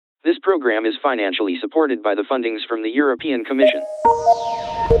This program is financially supported by the fundings from the European Commission.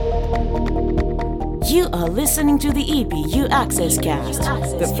 You are listening to the Ebu Access Cast,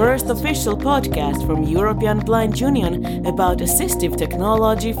 the first official podcast from European Blind Union about assistive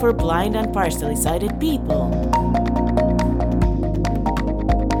technology for blind and partially sighted people.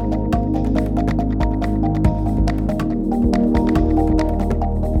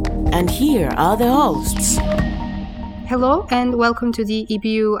 And here are the hosts. Hello and welcome to the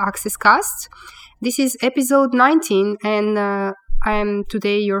Ebu Access Cast. This is episode 19 and I am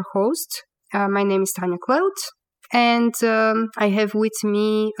today your host. My name is Tanya Clout and I have with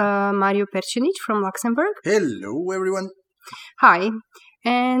me Mario Percinic from Luxembourg. Hello everyone. Hi.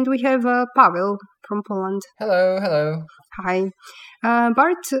 And we have Pavel from Poland. Hello. Hi.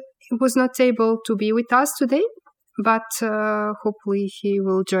 Bart was not able to be with us today, but hopefully he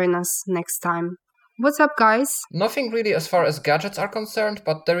will join us next time. What's up, guys? Nothing really as far as gadgets are concerned,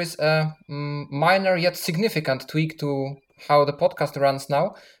 but there is a minor yet significant tweak to how the podcast runs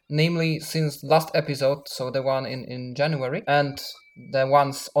now. Namely, since last episode, so the one in January, and the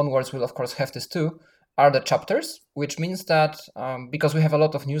ones onwards will of course have this too, are the chapters, which means that because we have a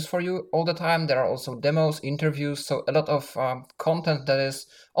lot of news for you all the time, there are also demos, interviews, so a lot of content that is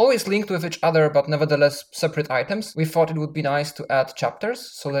always linked with each other, but nevertheless separate items. We thought it would be nice to add chapters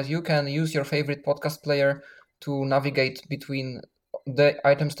so that you can use your favorite podcast player to navigate between the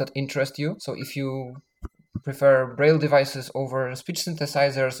items that interest you. So if you prefer Braille devices over speech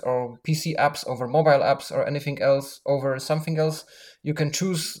synthesizers or PC apps over mobile apps or anything else over something else, you can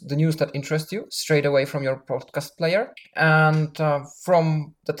choose the news that interests you straight away from your podcast player. And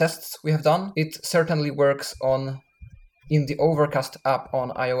from the tests we have done, it certainly works in the Overcast app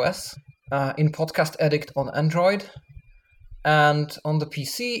on iOS, in Podcast Addict on Android, and on the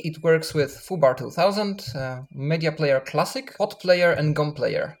PC it works with Fubar 2000, Media Player Classic, Pod Player and GOM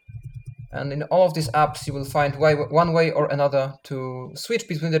Player. And in all of these apps, you will find one way or another to switch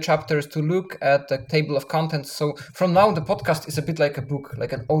between the chapters, to look at the table of contents. So from now, the podcast is a bit like a book,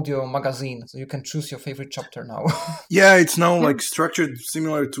 like an audio magazine. So you can choose your favorite chapter now. Yeah, it's now like structured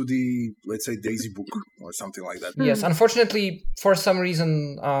similar to the, let's say, Daisy book or something like that. Yes, unfortunately, for some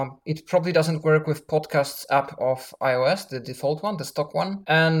reason, it probably doesn't work with Podcasts app of iOS, the default one, the stock one.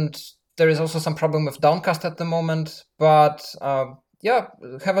 And there is also some problem with Downcast at the moment, but yeah,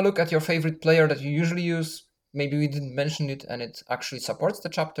 have a look at your favorite player that you usually use. Maybe we didn't mention it and it actually supports the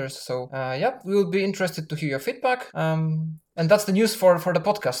chapters. So yeah, we will be interested to hear your feedback. And that's the news for the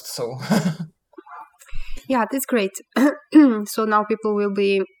podcast. So Yeah, that's great. So now people will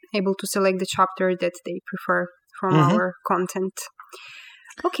be able to select the chapter that they prefer from our content.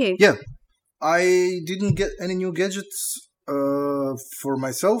 Okay. Yeah, I didn't get any new gadgets for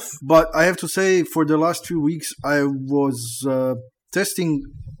myself, but I have to say for the last few weeks I was testing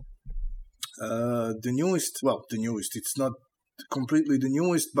the newest, it's not completely the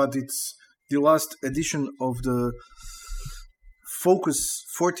newest, but it's the last edition of the Focus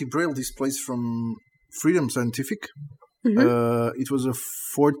 40 Braille displays from Freedom Scientific. It was a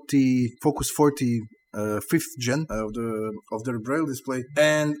Focus 40 fifth gen of their Braille display,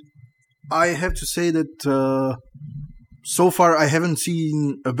 and I have to say that so far I haven't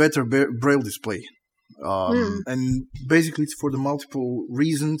seen a better Braille display. And basically it's for the multiple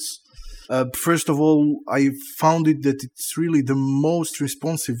reasons. First of all, I found it that it's really the most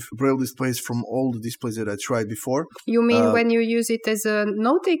responsive Braille displays from all the displays that I tried before. You mean when you use it as a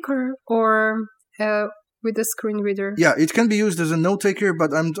note taker or with a screen reader? Yeah, it can be used as a note taker,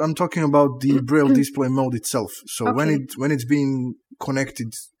 but I'm talking about the Braille display mode itself. So Okay. when it's being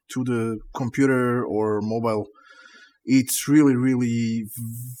connected to the computer or mobile, it's really, really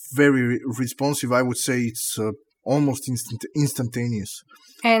very responsive. I would say it's almost instantaneous.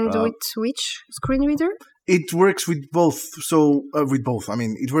 And with which screen reader? It works with both. So with both, I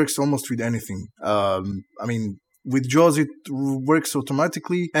mean, it works almost with anything. I mean, with JAWS it works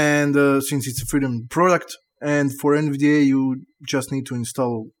automatically, and since it's a Freedom product, and for NVDA you just need to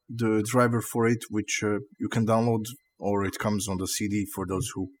install the driver for it, which you can download, or it comes on the CD for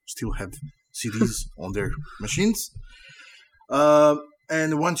those who still have CDs on their machines.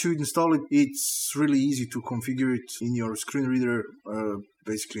 And once you install it, it's really easy to configure it in your screen reader,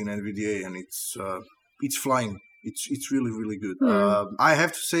 basically in NVDA, and it's flying. It's really, really good. I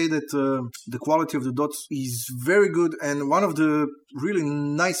have to say that the quality of the dots is very good, and one of the really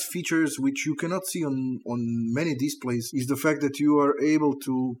nice features which you cannot see on many displays is the fact that you are able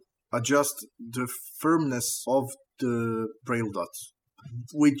to adjust the firmness of the Braille dots,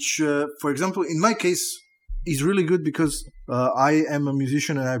 which, for example, in my case, is really good because I am a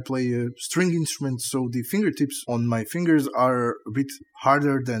musician and I play a string instrument, so the fingertips on my fingers are a bit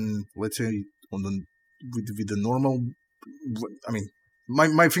harder than, let's say, on the with the normal. I mean,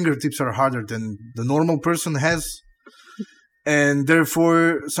 my fingertips are harder than the normal person has, and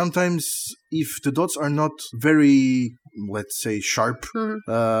therefore sometimes if the dots are not very, let's say, sharp,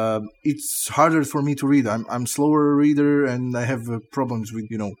 it's harder for me to read. I'm slower reader and I have problems with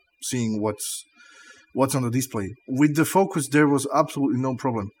seeing what's on the display. With the focus, there was absolutely no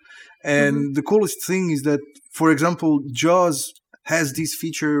problem. And the coolest thing is that, for example, JAWS has this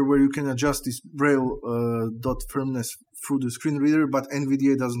feature where you can adjust this braille dot firmness through the screen reader, but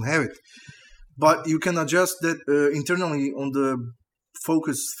NVDA doesn't have it. But you can adjust that internally on the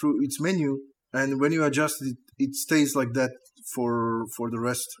focus through its menu, and when you adjust it, it stays like that for the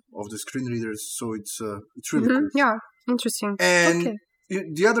rest of the screen readers. So it's really cool. Yeah, interesting. And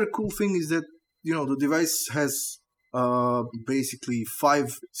the other cool thing is that the device has basically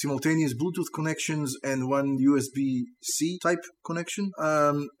 5 simultaneous Bluetooth connections and 1 USB-C type connection.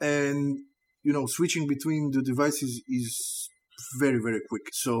 And switching between the devices is very, very quick.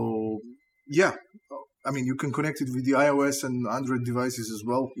 So yeah, I mean, you can connect it with the iOS and Android devices as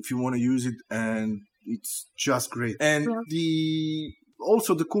well if you want to use it, and it's just great. And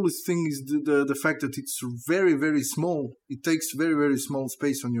also the coolest thing is the fact that it's very, very small. It takes very, very small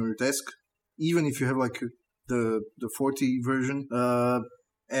space on your desk, even if you have like the 40 version.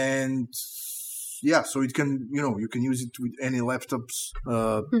 And yeah, so it can, you can use it with any laptops.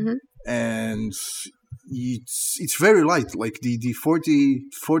 And it's very light. Like the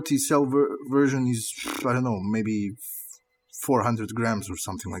 40 cell version is, I don't know, maybe 400 grams or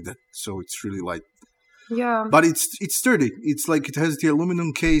something like that. So it's really light. Yeah. But it's sturdy. It's like it has the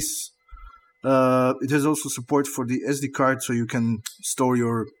aluminum case. It has also support for the SD card, so you can store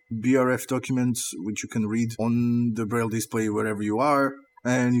your BRF documents, which you can read on the Braille display wherever you are.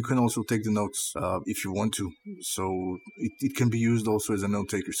 And you can also take the notes if you want to. So it can be used also as a note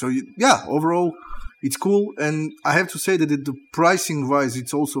taker. So yeah, overall, it's cool. And I have to say that the pricing-wise,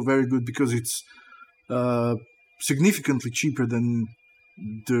 it's also very good because it's significantly cheaper than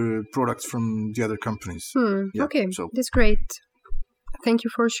the products from the other companies. Yeah, okay, so that's great. Thank you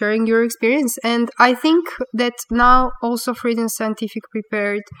for sharing your experience. And I think that now also Freedom Scientific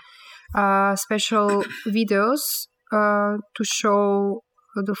prepared special videos to show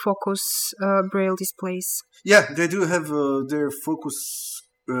the Focus Braille displays. Yeah, they do have their Focus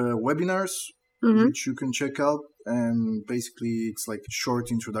webinars, which you can check out. And basically, it's like a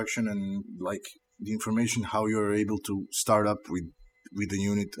short introduction and like the information how you're able to start up with the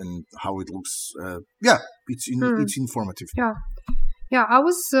unit and how it looks. Yeah, it's informative. Yeah, I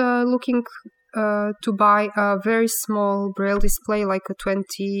was looking to buy a very small Braille display, like a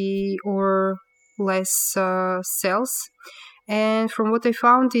 20 or less cells. And from what I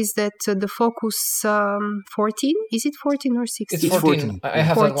found is that the Focus 14, is it 14 or 16? It's 14. I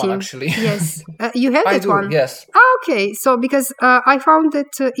have 14. That one, actually. Yes. You have that one? Yes. Ah, okay. So because I found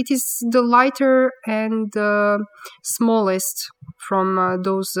that it is the lighter and the smallest from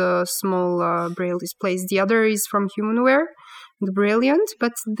those small Braille displays. The other is from Humanware, the Brilliant,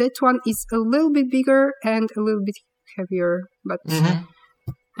 but that one is a little bit bigger and a little bit heavier. But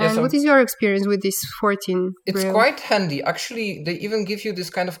and what is your experience with this 14 It's Braille? quite handy. Actually, they even give you this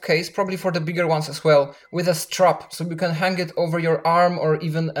kind of case, probably for the bigger ones as well, with a strap. So you can hang it over your arm or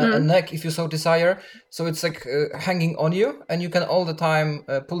even a neck if you so desire. So it's like hanging on you, and you can all the time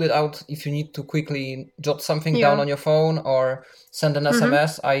pull it out if you need to quickly jot something down on your phone or send an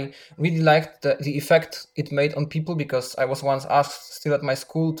SMS. I really liked the effect it made on people, because I was once asked, still at my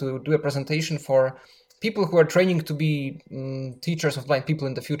school, to do a presentation for people who are training to be teachers of blind people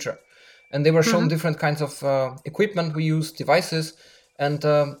in the future. And they were shown different kinds of equipment we use, devices. And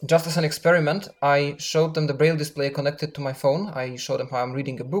just as an experiment, I showed them the Braille display connected to my phone. I showed them how I'm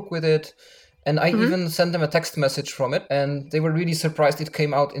reading a book with it. And I even sent them a text message from it. And they were really surprised it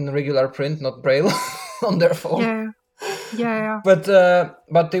came out in regular print, not Braille, on their phone. Yeah.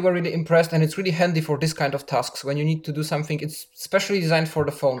 But they were really impressed, and it's really handy for this kind of tasks when you need to do something. It's specially designed for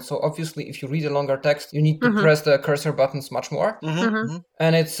the phone, so obviously if you read a longer text, you need to press the cursor buttons much more.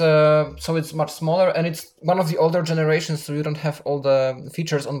 And it's so it's much smaller, and it's one of the older generations, so you don't have all the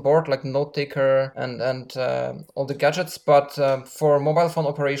features on board like note taker and all the gadgets. But for mobile phone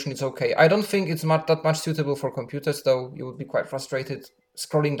operation, it's okay. I don't think it's that much suitable for computers, though. You would be quite frustrated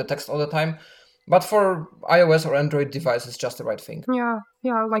scrolling the text all the time. But for iOS or Android device, it's just the right thing. Yeah,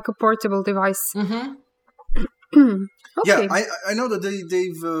 like a portable device. Okay. Yeah, I know that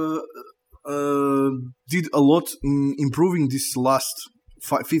they've did a lot in improving this last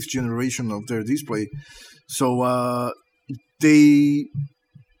fifth generation of their display. So they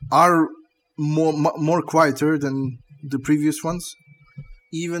are more quieter than the previous ones.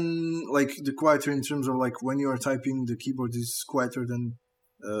 Even like the quieter in terms of like when you are typing, the keyboard is quieter than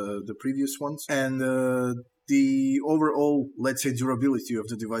the previous ones, and the overall, let's say, durability of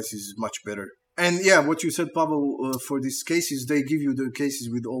the device is much better. And yeah, what you said, Pavel, for these cases, they give you the cases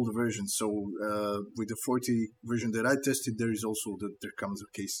with all the versions. So with the 40 version that I tested, there comes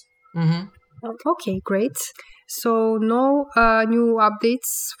a case. Mm-hmm. Okay, great. So no new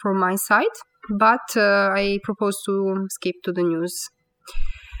updates from my side, but I propose to skip to the news.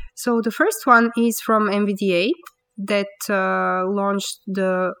 So the first one is from NVDA that launched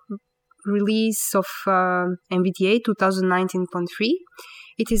the release of NVDA 2019.3.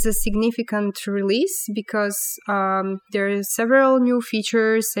 It is a significant release because there are several new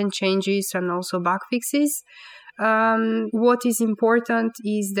features and changes and also bug fixes. What is important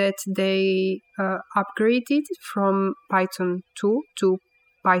is that they upgraded from Python 2 to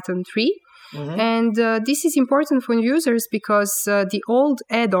Python 3. Mm-hmm. And this is important for users because the old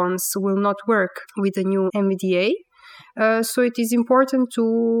add-ons will not work with the new NVDA. So it is important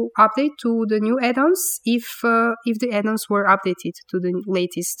to update to the new add-ons if the add-ons were updated to the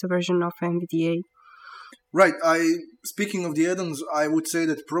latest version of NVDA. Right. Speaking of the add-ons, I would say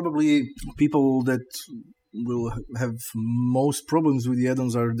that probably people that will have most problems with the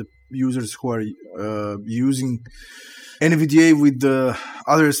add-ons are the users who are using NVDA with the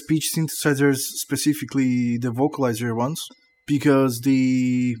other speech synthesizers, specifically the vocalizer ones, because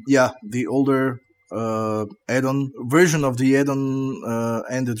the older add-on version of the add-on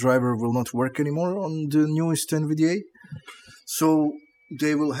and the driver will not work anymore on the newest NVDA. So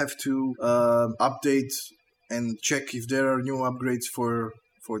they will have to update and check if there are new upgrades for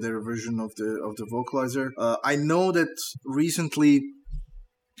their version of the vocalizer. I know that recently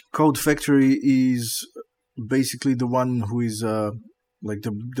Code Factory is basically the one who is like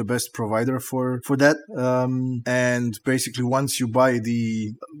the best provider for that. And basically once you buy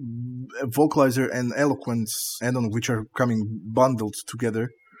the vocalizer and Eloquence add-on, which are coming bundled together,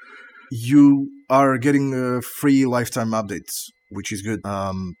 you are getting free lifetime updates, which is good.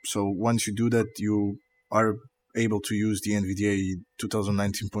 So once you do that, you are able to use the NVDA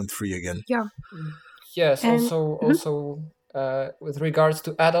 2019.3 again. Yeah. Yes. Also, with regards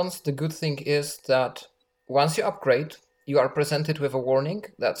to add-ons, the good thing is that once you upgrade, you are presented with a warning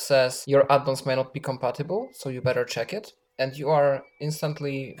that says your add-ons may not be compatible, so you better check it. And you are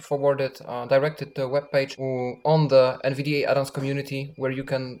instantly directed to a webpage on the NVDA add-ons community where you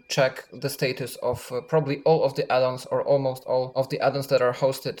can check the status of probably all of the add-ons or almost all of the add-ons that are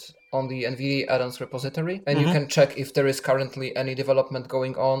hosted on the NVDA add-ons repository. And you can check if there is currently any development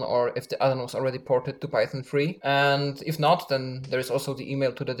going on or if the add-on was already ported to Python 3. And if not, then there is also the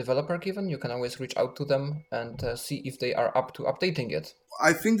email to the developer given. You can always reach out to them and see if they are up to updating it.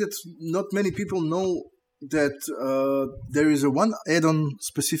 I think that not many people know that there is a one add-on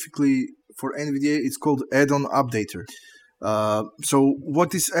specifically for NVDA. It's called Add-on Updater. So what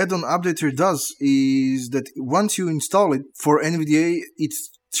this Add-on Updater does is that once you install it for NVDA,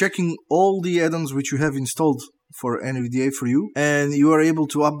 it's checking all the add-ons which you have installed for NVDA for you, and you are able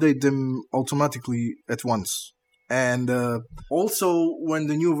to update them automatically at once. And also, when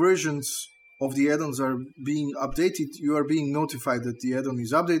the new versions of the add-ons are being updated, you are being notified that the add-on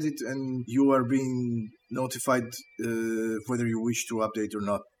is updated, and you are being notified whether you wish to update or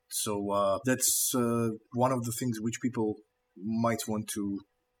not. So that's one of the things which people might want to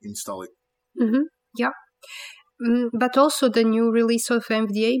install it. Mm-hmm. Yeah. But also the new release of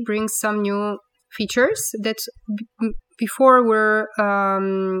NVDA brings some new features that before were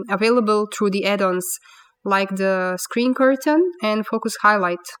available through the add-ons, like the screen curtain and focus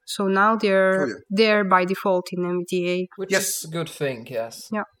highlight. So now they're there by default in NVDA. Which is a good thing, yes.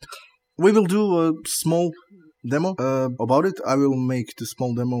 Yeah. We will do a small demo about it. I will make the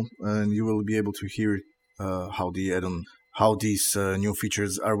small demo and you will be able to hear how these new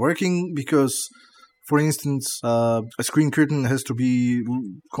features are working, because for instance, a screen curtain has to be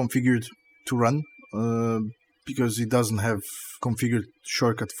configured to run because it doesn't have configured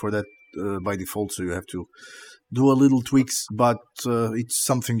shortcut for that by default, so you have to do a little tweaks, but it's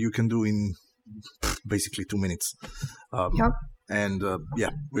something you can do in basically 2 minutes. And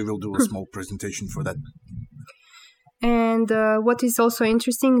we will do a small presentation for that. And what is also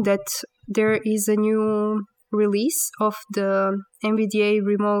interesting that there is a new release of the NVDA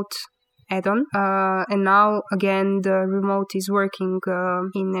remote add-on, and now again the remote is working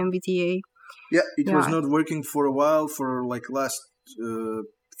in NVDA. Yeah, it was not working for a while, for like last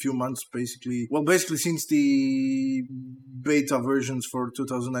few months, basically since the beta versions for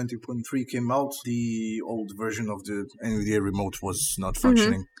 2019.3 came out, the old version of the NVDA remote was not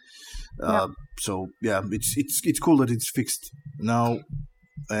functioning. So yeah, it's cool that it's fixed now,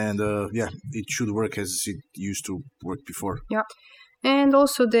 and it should work as it used to work before. Yeah, and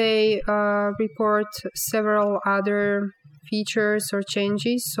also they report several other features or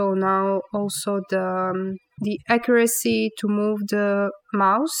changes. So now also the accuracy to move the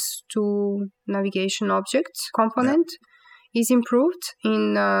mouse to navigation object component is improved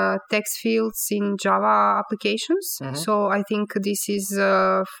in text fields in Java applications. So I think this is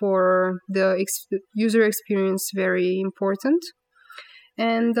for the user experience very important.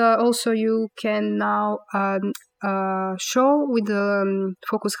 And also you can now show with the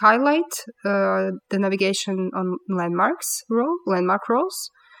focus highlight the navigation on landmark rows.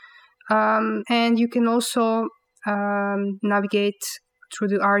 And you can also navigate through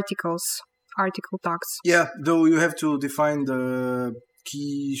the article tags. Yeah, though you have to define the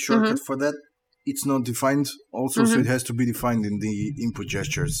key shortcut for that. It's not defined also, so it has to be defined in the input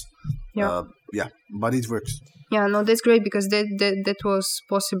gestures. Yeah, but it works. Yeah, no, that's great, because that was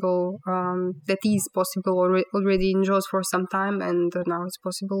possible, that is possible already in JAWS for some time, and now it's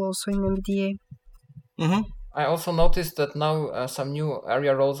possible also in NVDA. I also noticed that now some new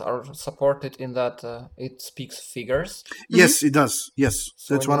area roles are supported in that it speaks figures. Yes, it does. Yes,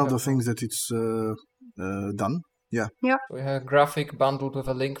 so that's one of the things that it's done. Yeah. So we have a graphic bundled with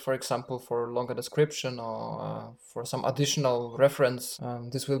a link, for example, for longer description or for some additional reference.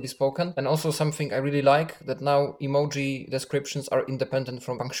 This will be spoken. And also something I really like, that now emoji descriptions are independent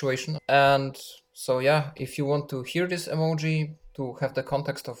from punctuation. And so if you want to hear this emoji, to have the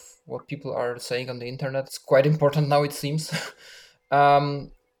context of what people are saying on the internet, it's quite important now, it seems.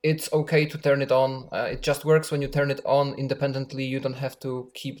 It's okay to turn it on. It just works when you turn it on independently. You don't have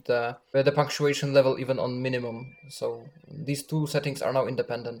to keep the punctuation level even on minimum. So these two settings are now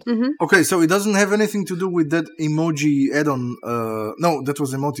independent. Okay, so it doesn't have anything to do with that emoji add-on. No, that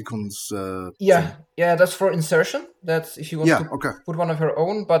was emoticons. Yeah, that's for insertion. That's if you want to put one of your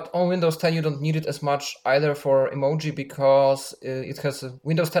own. But on Windows 10, you don't need it as much either for emoji, because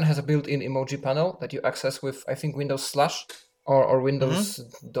Windows 10 has a built-in emoji panel that you access with, I think, Windows / or Windows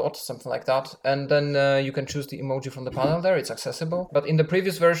dot, something like that. And then you can choose the emoji from the panel there. It's accessible. But in the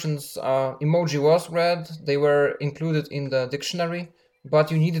previous versions, emoji was read. They were included in the dictionary,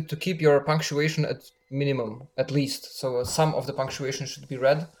 but you needed to keep your punctuation at minimum, at least. So some of the punctuation should be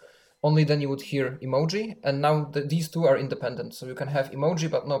read. Only then you would hear emoji. And now these two are independent. So you can have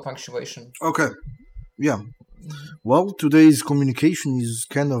emoji, but no punctuation. Okay. Yeah. Well, today's communication is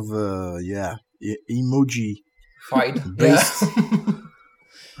kind of, emoji based.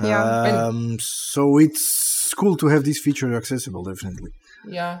 So it's cool to have this feature accessible, definitely.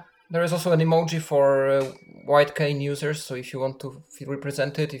 Yeah, there is also an emoji for white cane users. So if you want to feel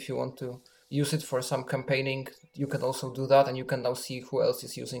represented, if you want to use it for some campaigning, you can also do that, and you can now see who else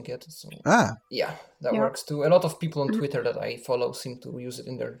is using it. So that works too. A lot of people on Twitter that I follow seem to use it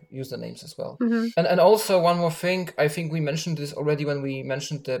in their usernames as well. And also one more thing, I think we mentioned this already when we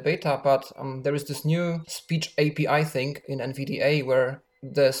mentioned the beta, but there is this new speech API thing in NVDA where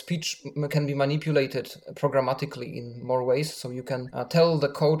the speech can be manipulated programmatically in more ways. So you can tell the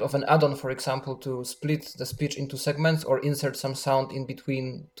code of an add-on, for example, to split the speech into segments or insert some sound in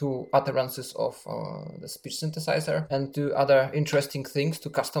between two utterances of the speech synthesizer, and do other interesting things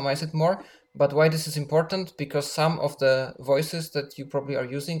to customize it more. But why this is important? Because some of the voices that you probably are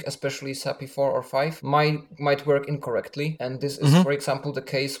using, especially SAPI 4 or 5, might work incorrectly. And this is, for example, the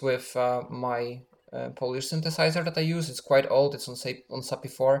case with my Polish synthesizer that I use. It's quite old. It's on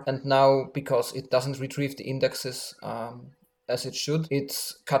SAPI 4. And now, because it doesn't retrieve the indexes as it should,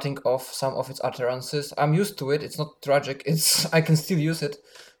 it's cutting off some of its utterances. I'm used to it. It's not tragic. I can still use it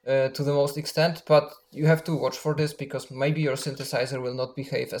to the most extent, but you have to watch for this, because maybe your synthesizer will not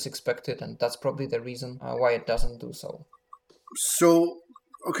behave as expected, and that's probably the reason why it doesn't do so. So,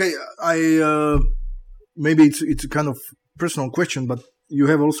 okay, maybe it's a kind of personal question, but you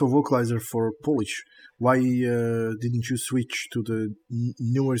have also vocalizer for Polish. Why didn't you switch to the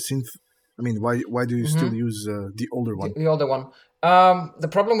newer synth? I mean, why do you still use the older one? The older one. The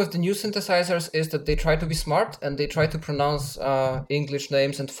problem with the new synthesizers is that they try to be smart, and they try to pronounce English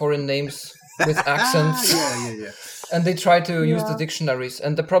names and foreign names with accents. And they try to use the dictionaries.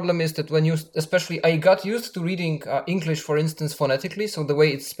 And the problem is that I got used to reading English, for instance, phonetically. So the way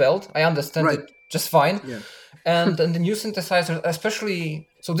it's spelled, I understand it just fine. And the new synthesizers, especially,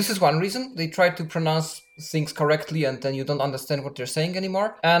 so this is one reason. They try to pronounce things correctly and then you don't understand what they're saying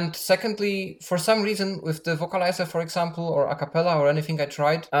anymore. And secondly, for some reason with the vocalizer, for example, or a cappella or anything I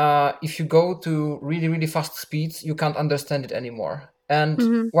tried, if you go to really, really fast speeds, you can't understand it anymore.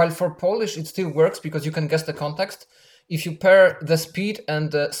 And while for Polish it still works because you can guess the context, if you pair the speed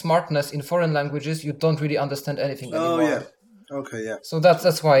and the smartness in foreign languages, you don't really understand anything anymore. Oh, yeah. Okay, yeah. So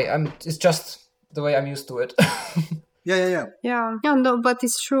that's why it's just the way I'm used to it. Yeah, no, but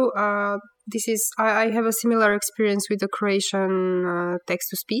it's true. I have a similar experience with the Croatian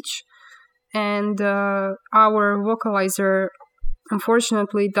text-to-speech, and our vocalizer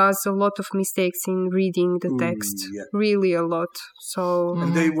unfortunately does a lot of mistakes in reading the text, really a lot. So,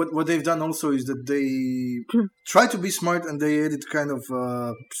 and what they've done also is that they try to be smart, and they edit kind of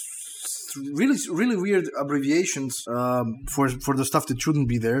really, really weird abbreviations for the stuff that shouldn't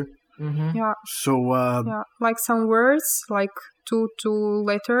be there. Yeah. So like some words, like two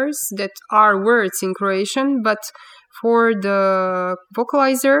letters that are words in Croatian, but for the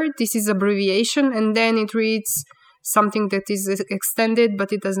vocalizer, this is abbreviation, and then it reads something that is extended,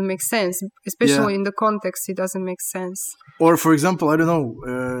 but it doesn't make sense. Especially in the context, it doesn't make sense. Or, for example, I don't know.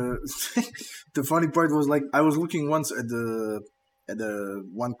 The funny part was like I was looking once at the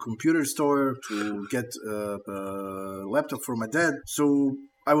one computer store to get a laptop for my dad. So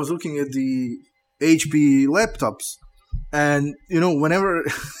I was looking at the HP laptops, and whenever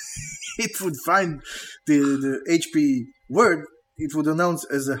it would find the HP word, it would announce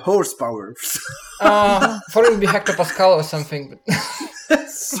as a horsepower. For it would be hectopascal or something.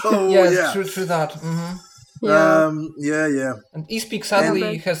 So yeah, true that. Yeah. And eSpeak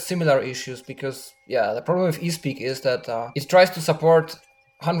sadly has similar issues because the problem with eSpeak is that it tries to support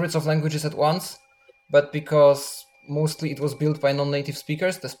hundreds of languages at once, but because mostly it was built by non-native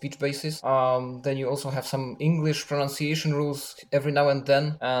speakers, the speech basis. Then you also have some English pronunciation rules every now and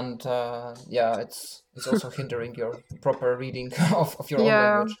then, and it's also hindering your proper reading of your own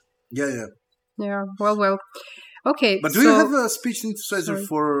language. Yeah. Well. Okay. But do you have a speech synthesizer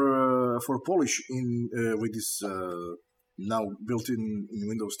for Polish with this now built in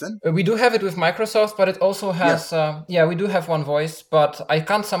Windows 10? We do have it with Microsoft, but it also has we do have one voice, but I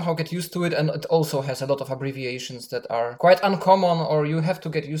can't somehow get used to it, and it also has a lot of abbreviations that are quite uncommon, or you have to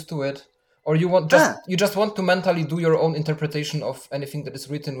get used to it, or you just want to mentally do your own interpretation of anything that is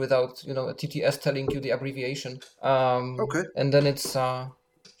written without a TTS telling you the abbreviation. Okay. And then it's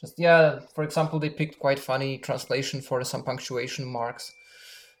for example, they picked quite funny translation for some punctuation marks,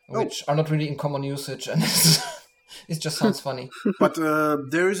 which are not really in common usage, and it just sounds funny. But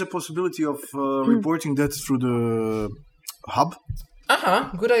there is a possibility of reporting that through the hub.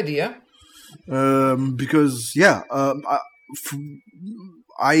 Good idea. Because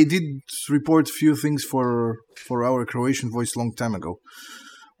I did report few things for our Croatian voice long time ago.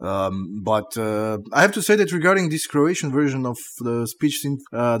 But I have to say that regarding this Croatian version of the speech synth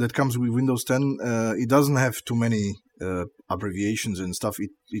that comes with Windows 10, it doesn't have too many abbreviations and stuff.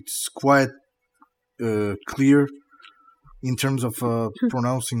 It's quite clear in terms of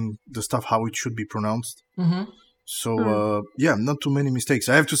pronouncing the stuff how it should be pronounced. So not too many mistakes.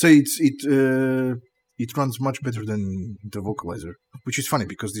 I have to say it runs much better than the vocalizer, which is funny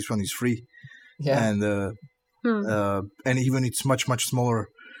because this one is free, and even it's much smaller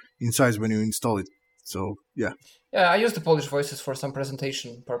in size when you install it. So I use the Polish voices for some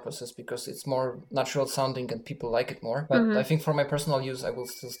presentation purposes because it's more natural sounding and people like it more. But I think for my personal use, I will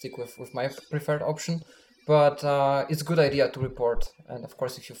still stick with my preferred option. But it's a good idea to report. And of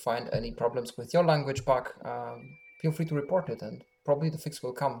course, if you find any problems with your language back, feel free to report it, and probably the fix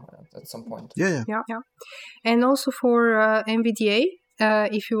will come at some point. Yeah. And also for NVDA,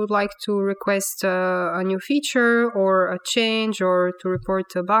 if you would like to request a new feature or a change or to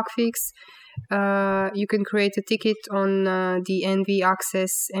report a bug fix, you can create a ticket on the Ebu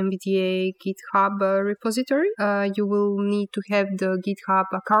Access NVDA GitHub repository. You will need to have the GitHub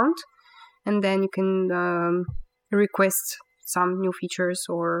account, and then you can request some new features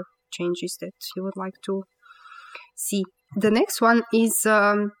or changes that you would like to see. The next one is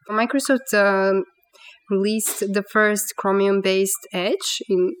Microsoft released the first Chromium-based Edge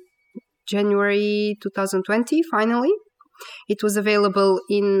in January 2020, finally. It was available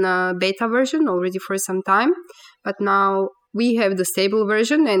in beta version already for some time, but now we have the stable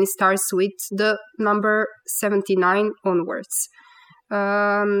version, and it starts with the number 79 onwards.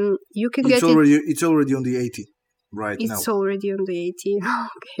 You can get it. It's already on the 80 now. It's already on the 80.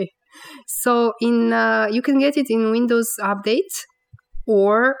 Okay. So you can get it in Windows Update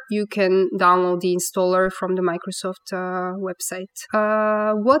or you can download the installer from the Microsoft website.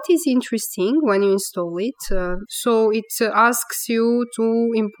 What is interesting when you install it, so it asks you to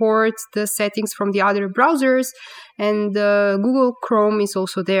import the settings from the other browsers, and Google Chrome is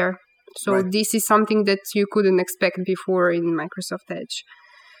also there. So Right. this is something that you couldn't expect before in Microsoft Edge.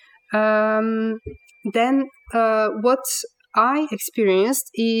 Then what I experienced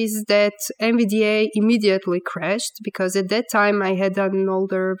is that NVDA immediately crashed, because at that time I had an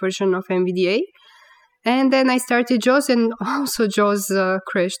older version of NVDA. And then I started JAWS, and also JAWS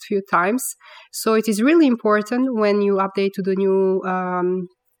crashed a few times. So it is really important when you update to the new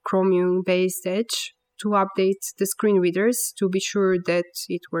Chromium-based Edge to update the screen readers to be sure that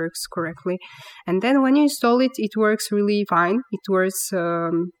it works correctly. And then when you install it, it works really fine. It works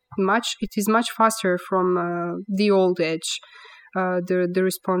it is much faster from the old Edge, the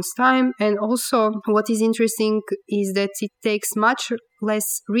response time. And also what is interesting is that it takes much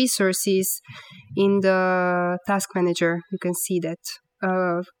less resources in the task manager. You can see that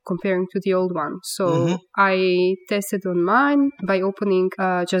comparing to the old one. So I tested on mine by opening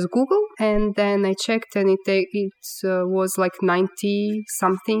just Google, and then I checked, and it was like 90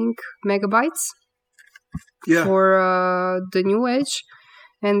 something megabytes for the new Edge,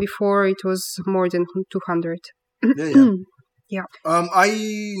 and before it was more than 200. Yeah. I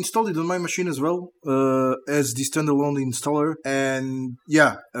installed it on my machine as well as the standalone installer, and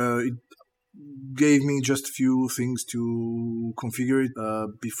it gave me just a few things to configure it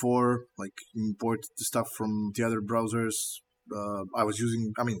before, like import the stuff from the other browsers.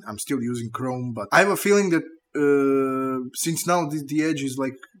 I'm still using Chrome, but I have a feeling that since now the Edge is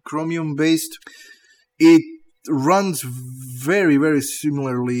like Chromium based, it runs very, very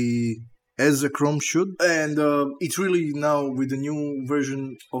similarly as a Chrome should, and it's really now with the new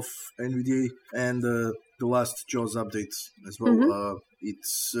version of NVDA and the last JAWS updates as well.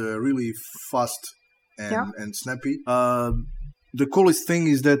 It's really fast and snappy. The coolest thing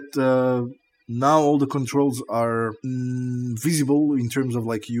is that now all the controls are visible in terms of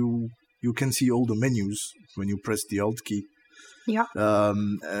like you can see all the menus when you press the Alt key. Yeah.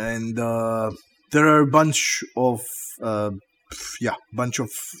 And there are a bunch of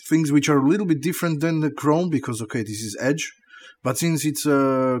things which are a little bit different than the Chrome, because this is Edge, but since it's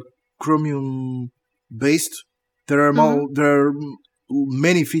Chromium based, there are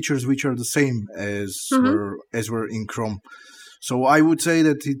many features which are the same as were in Chrome. So I would say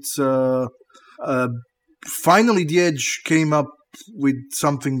that it's finally the Edge came up with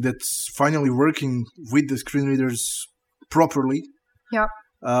something that's finally working with the screen readers properly. Yeah.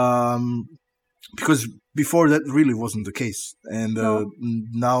 Because before that really wasn't the case, and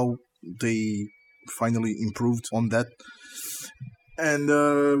now they finally improved on that. And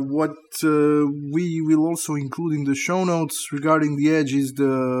what we will also include in the show notes regarding the Edge is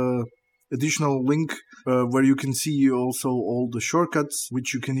the additional link where you can see also all the shortcuts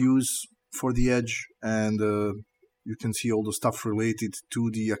which you can use for the Edge, and you can see all the stuff related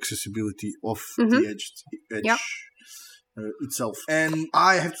to the accessibility of the Edge itself. And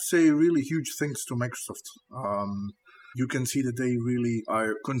I have to say really huge thanks to Microsoft. You can see that they really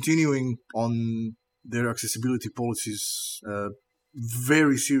are continuing on their accessibility policies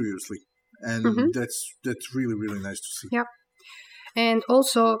very seriously, and that's really, really nice to see. Yeah. And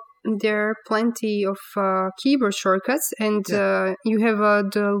also there are plenty of keyboard shortcuts, and you have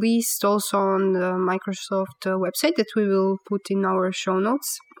the list also on the Microsoft website that we will put in our show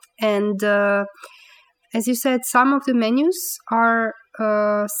notes. And as you said, some of the menus are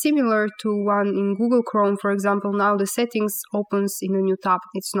similar to one in Google Chrome. For example, now the settings opens in a new tab.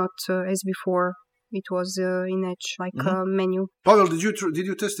 It's not as before. It was in Edge, like a menu. Pavel, did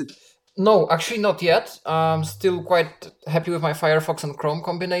you test it? No, actually not yet. I'm still quite happy with my Firefox and Chrome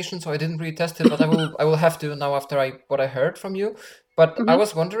combination, so I didn't really test it, but I will have to now after what I heard from you. But I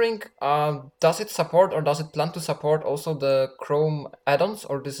was wondering, does it support or does it plan to support also the Chrome add-ons,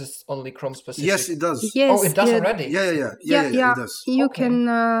 or this is only Chrome specific? Yes, it does. Yes, it does already? Yeah, it does. You can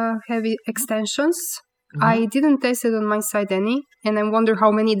have extensions. I didn't test it on my side any, and I wonder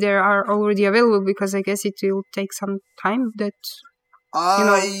how many there are already available, because I guess it will take some time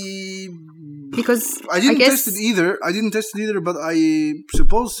because I didn't test it either, but I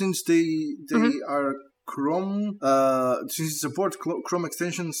suppose since they are Chrome, since it supports Chrome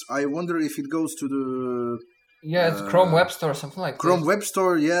extensions, I wonder if it goes to the it's Chrome Web Store or something like that. Chrome Web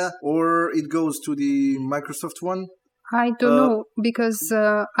Store, or it goes to the Microsoft one. I don't know, because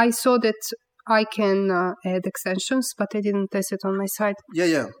I saw that I can add extensions, but I didn't test it on my side.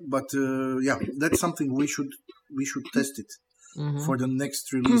 But that's something we should test it. for the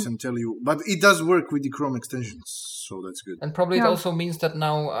next release and tell you. But it does work with the Chrome extensions, so that's good. And probably it also means that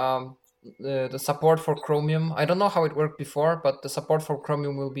now the support for Chromium, I don't know how it worked before, but the support for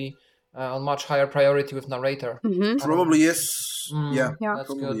Chromium will be on much higher priority with Narrator. Probably yes. Yeah, that's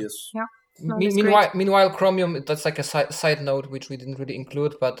probably good. yes. Yeah. No, Meanwhile, Chromium, that's like a side note which we didn't really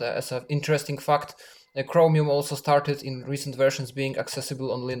include, but as an interesting fact, Chromium also started in recent versions being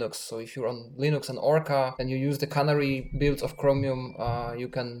accessible on Linux. So if you're on Linux and Orca and you use the Canary builds of Chromium, you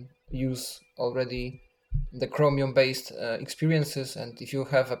can use already the Chromium-based experiences. And if you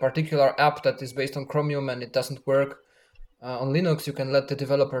have a particular app that is based on Chromium and it doesn't work on Linux, you can let the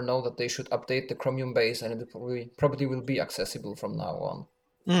developer know that they should update the Chromium base, and it probably will be accessible from now on.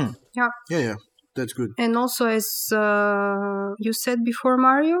 Yeah, that's good. And also, as you said before,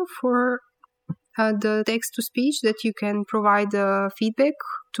 Mario, for the text-to-speech, that you can provide feedback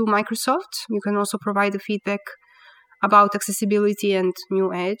to Microsoft. You can also provide the feedback about accessibility and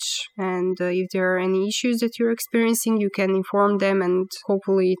New Edge. And if there are any issues that you're experiencing, you can inform them, and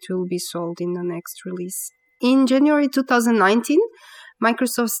hopefully it will be solved in the next release. In January 2019,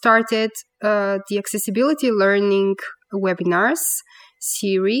 Microsoft started the Accessibility Learning Webinars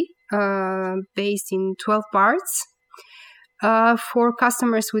series based in 12 parts for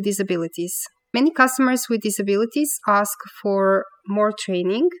customers with disabilities. Many customers with disabilities ask for more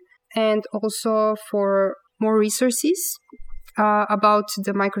training and also for more resources about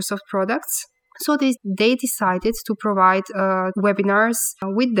the Microsoft products. So they decided to provide webinars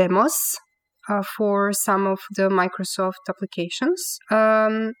with demos for some of the Microsoft applications.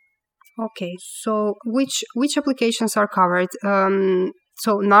 Okay, so which applications are covered?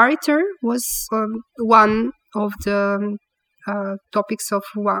 So Narrator was one of the topics of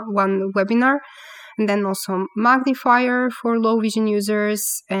one webinar, and then also Magnifier for low vision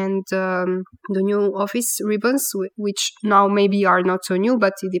users, and the new Office ribbons, which now maybe are not so new,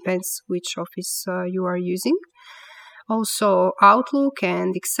 but it depends which Office you are using. Also Outlook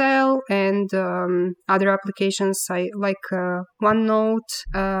and Excel and other applications like OneNote,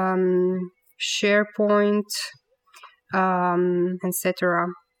 SharePoint, etc.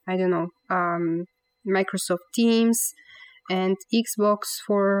 I don't know, Microsoft Teams, and Xbox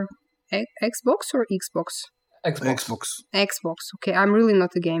for Xbox or Xbox? Xbox. Okay, I'm really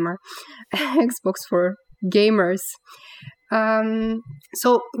not a gamer. Xbox for gamers.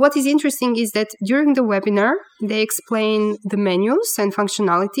 So what is interesting is that during the webinar, they explain the menus and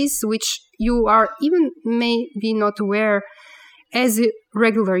functionalities which you are even maybe not aware as a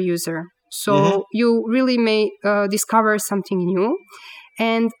regular user. So you really may discover something new.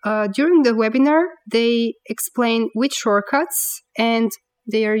 And during the webinar, they explain which shortcuts, and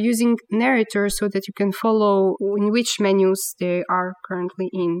they are using Narrator so that you can follow in which menus they are currently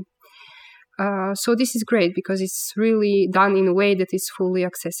in. So this is great because it's really done in a way that is fully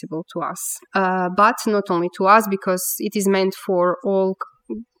accessible to us. But not only to us, because it is meant for all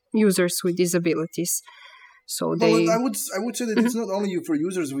users with disabilities. So I would say that it's not only for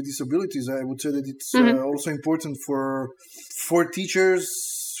users with disabilities. I would say that it's also important for teachers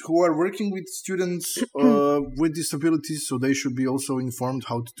who are working with students with disabilities. So they should be also informed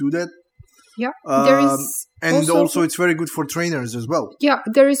how to do that. Yeah, there is, and also it's very good for trainers as well. Yeah,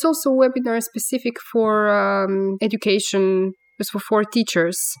 there is also a webinar specific for education, for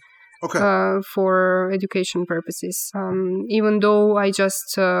teachers. Okay. For education purposes. Even though I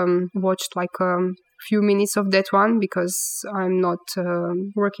just watched like few minutes of that one because I'm not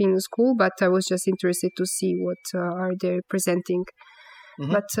working in a school, but I was just interested to see what are they presenting.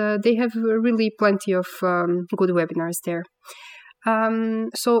 But they have really plenty of good webinars there.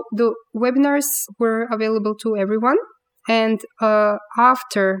 So the webinars were available to everyone, and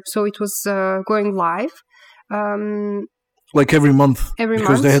after, so it was going live. Like every month.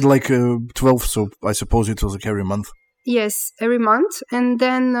 Because they had like 12, so I suppose it was like every month. Yes, every month. And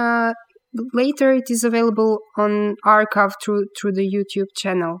then later it is available on archive through the YouTube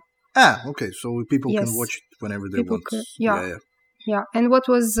channel. Okay. So people can watch it whenever they want. Yeah. And what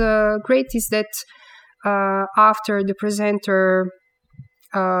was great is that after the presenter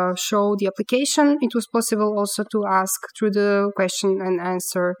showed the application, it was possible also to ask through the question and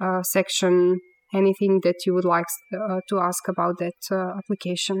answer section anything that you would like to ask about that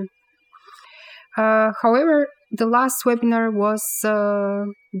application. However, the last webinar was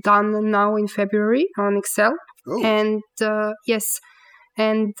done now in February on Excel. Oh. And yes,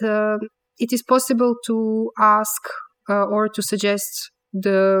 and it is possible to ask or to suggest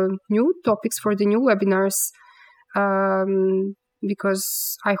the new topics for the new webinars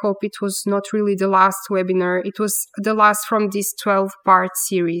because I hope it was not really the last webinar. It was the last from this 12-part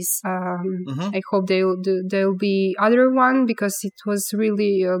series. I hope there'll be other one, because it was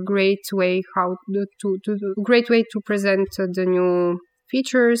really a great way to present the new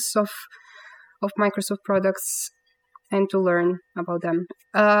features of Microsoft products and to learn about them.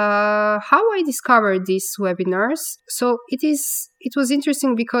 How I discovered these webinars? So it was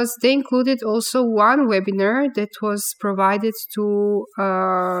interesting because they included also one webinar that was provided to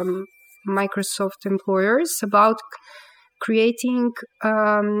Microsoft employers about creating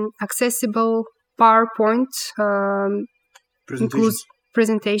accessible PowerPoint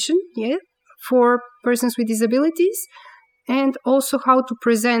presentation, for persons with disabilities, and also how to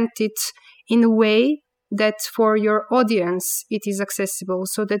present it in a way that for your audience it is accessible,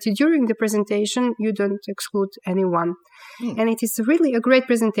 so that during the presentation you don't exclude anyone. And it is really a great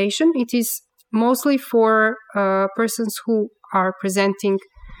presentation. It is mostly for persons who are presenting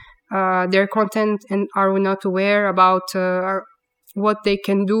their content and are not aware about what they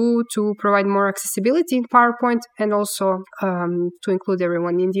can do to provide more accessibility in PowerPoint, and also to include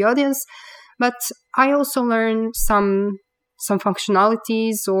everyone in the audience. But I also learned some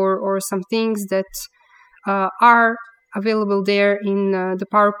functionalities or some things that are available there in the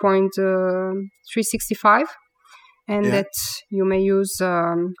PowerPoint 365, and that you may use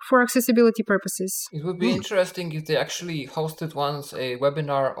for accessibility purposes. It would be interesting if they actually hosted once a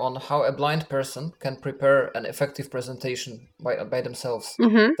webinar on how a blind person can prepare an effective presentation by themselves.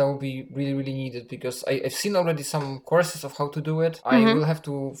 That would be really, really needed, because I've seen already some courses of how to do it. I will have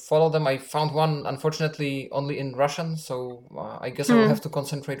to follow them. I found one, unfortunately, only in Russian, so I guess I will have to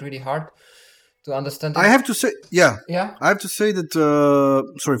concentrate really hard to understand it. I have to say, I have to say that,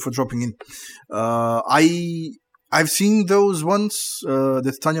 sorry for dropping in. I've seen those ones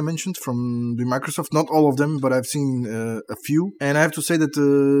that Tanya mentioned from the Microsoft. Not all of them, but I've seen a few. And I have to say that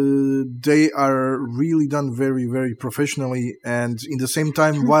they are really done very, very professionally. And in the same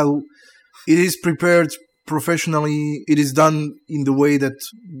time, while it is prepared professionally, it is done in the way that,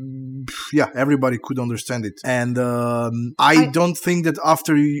 everybody could understand it. And I don't think that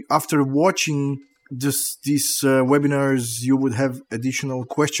after watching these webinars, you would have additional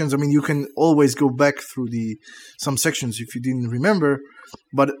questions. I mean, you can always go back through some sections if you didn't remember,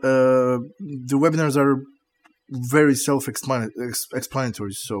 but the webinars are very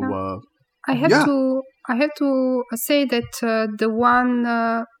self-explanatory. So I have to say that the one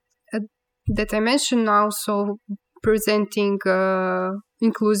that I mentioned now, so presenting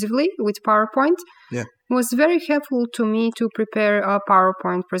inclusively with PowerPoint, was very helpful to me to prepare a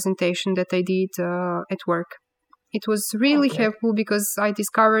PowerPoint presentation that I did at work. It was really helpful because I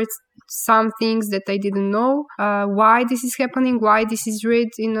discovered some things that I didn't know, why this is happening, why this is read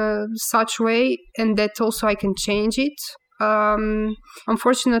in such way, and that also I can change it.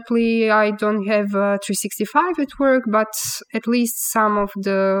 Unfortunately, I don't have 365 at work, but at least some of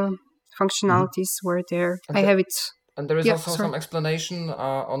the functionalities were there. I have it. And there is also some explanation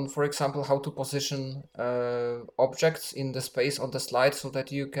on, for example, how to position objects in the space on the slide so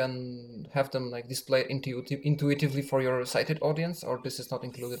that you can have them displayed intuitively for your sighted audience, or this is not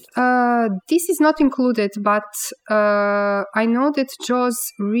included? This is not included, but I know that JAWS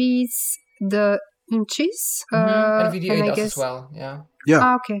reads the inches. And VDA does as well,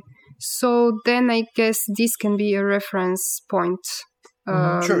 okay. So then I guess this can be a reference point.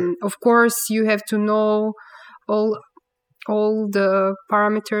 Sure. Of course, you have to know all the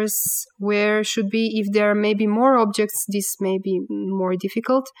parameters where should be. If there may be more objects, this may be more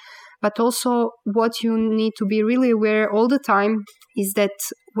difficult. But also what you need to be really aware all the time is that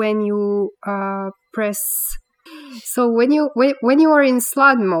when you press... So when you are in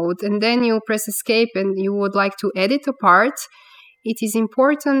slide mode and then you press escape and you would like to edit a part, it is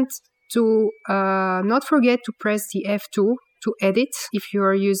important to not forget to press the F2 to edit if you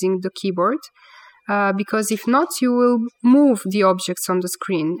are using the keyboard. Because if not, you will move the objects on the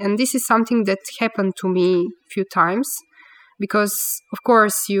screen. And this is something that happened to me a few times. Because, of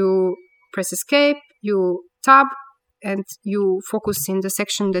course, you press escape, you tab, and you focus in the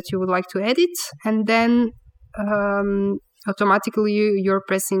section that you would like to edit. And then automatically you're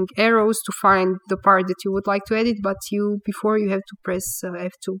pressing arrows to find the part that you would like to edit. But before you have to press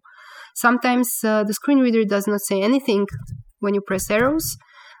F2. Sometimes the screen reader does not say anything when you press arrows.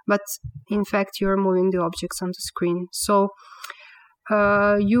 But in fact, you're moving the objects on the screen. So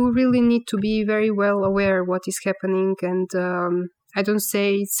you really need to be very well aware what is happening. And I don't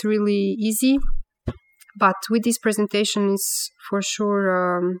say it's really easy, but with this presentation, it's for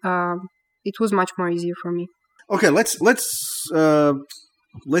sure it was much more easier for me. Okay, let's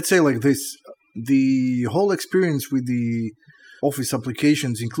say like this: the whole experience with the Office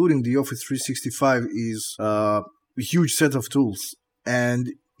applications, including the Office 365, is a huge set of tools. And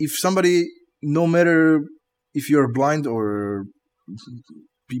if somebody, no matter if you're blind or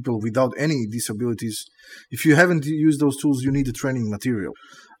people without any disabilities, if you haven't used those tools, you need the training material.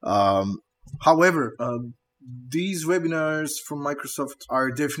 However, these webinars from Microsoft are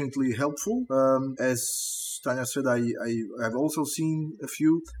definitely helpful. As Tanya said, I have also seen a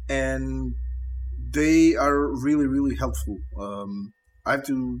few, and they are really, really helpful. I have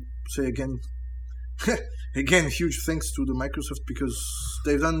to say again, huge thanks to the Microsoft, because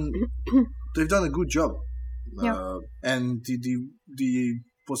they've done a good job. Yeah. And the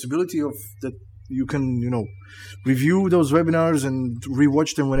possibility of that you can, review those webinars and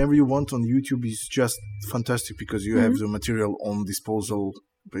rewatch them whenever you want on YouTube is just fantastic, because you have the material on disposal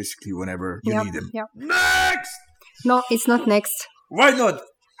basically whenever you need them. Yeah. Next! No, it's not next. Why not?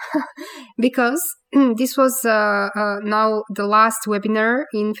 Because this was now the last webinar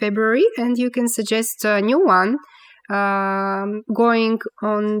in February, and you can suggest a new one going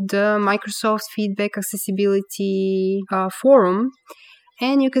on the Microsoft Feedback Accessibility forum.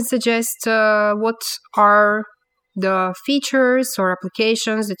 And you can suggest what are the features or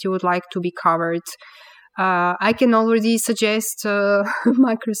applications that you would like to be covered. I can already suggest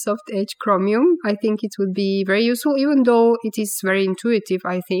Microsoft Edge Chromium. I think it would be very useful, even though it is very intuitive,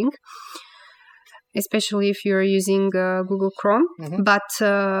 I think, especially if you're using Google Chrome. But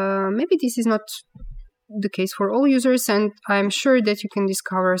maybe this is not the case for all users, and I'm sure that you can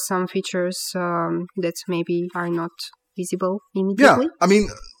discover some features that maybe are not visible immediately. Yeah, I mean,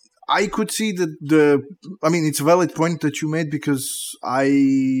 I could see that it's a valid point that you made, because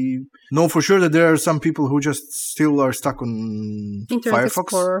I know for sure that there are some people who just still are stuck on Internet Firefox.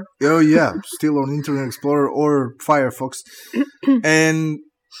 Explorer. Oh yeah, still on Internet Explorer or Firefox. And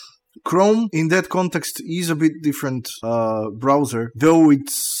Chrome in that context is a bit different browser, though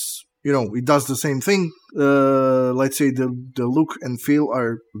it's, it does the same thing. Let's say the look and feel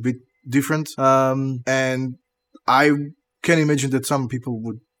are a bit different. And I can imagine that some people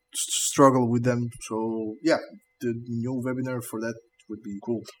would struggle with them. So, yeah, the new webinar for that would be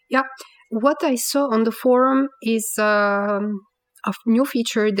cool. Yeah. What I saw on the forum is a new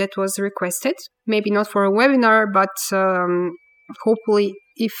feature that was requested. Maybe not for a webinar, but hopefully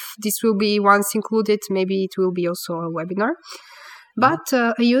if this will be once included, maybe it will be also a webinar. But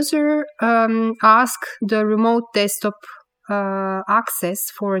a user asked the remote desktop access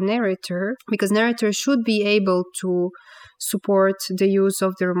for a narrator, because narrator should be able to support the use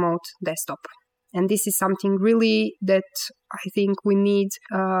of the remote desktop. And this is something really that I think we need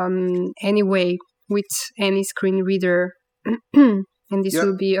anyway with any screen reader. And this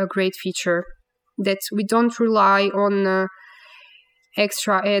will be a great feature, that we don't rely on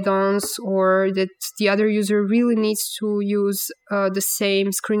extra add-ons, or that the other user really needs to use the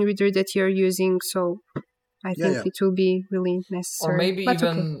same screen reader that you're using. So I think it will be really necessary. Or maybe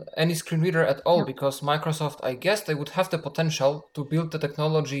even any screen reader at all, because Microsoft, I guess they would have the potential to build the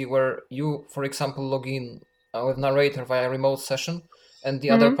technology where you, for example, log in with narrator via remote session, and the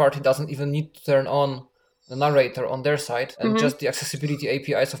other party doesn't even need to turn on the narrator on their side, and just the accessibility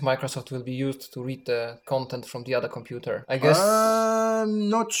APIs of Microsoft will be used to read the content from the other computer. I guess I'm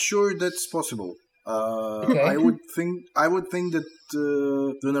not sure that's possible. I would think that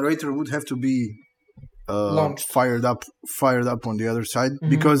the narrator would have to be fired up on the other side,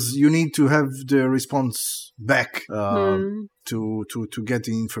 because you need to have the response back to get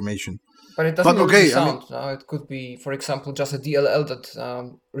the information. But it doesn't really sound. It could be, for example, just a DLL that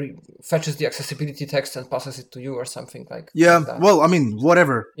fetches the accessibility text and passes it to you, or something like that. Well,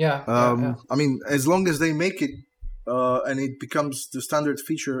 whatever. Yeah. As long as they make it and it becomes the standard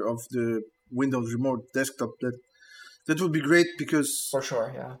feature of the Windows Remote Desktop, that would be great, because for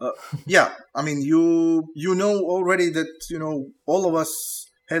sure, yeah. You know already that all of us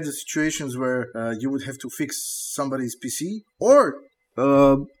had the situations where you would have to fix somebody's PC, or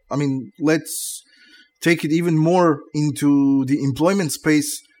let's take it even more into the employment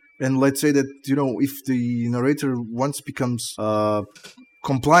space, and let's say that if the narrator once becomes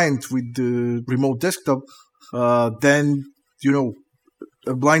compliant with the remote desktop, then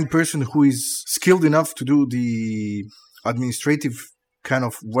a blind person who is skilled enough to do the administrative kind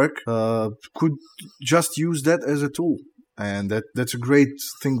of work could just use that as a tool. And that's a great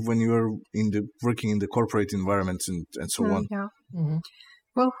thing when you're working in the corporate environments and so on. Yeah.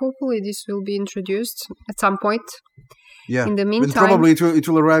 Well, hopefully this will be introduced at some point. Yeah. In the meantime, and probably it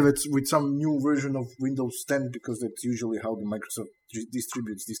will arrive with some new version of Windows 10, because that's usually how the Microsoft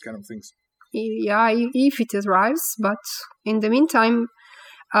distributes these kind of things. Yeah, if it arrives. But in the meantime,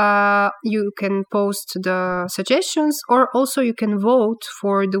 You can post the suggestions, or also you can vote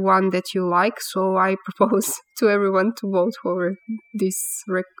for the one that you like. So I propose to everyone to vote for this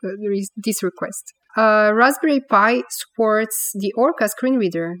request. Raspberry Pi supports the Orca screen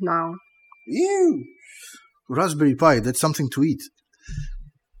reader now. Ew! Raspberry Pi, that's something to eat.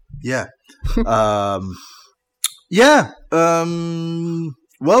 Yeah.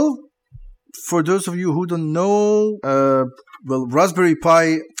 Well, for those of you who don't know, Raspberry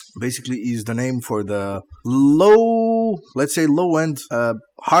Pi basically is the name for the low-end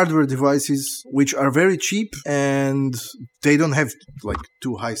hardware devices, which are very cheap and they don't have like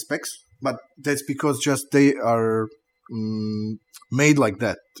too high specs. But that's because just they are made like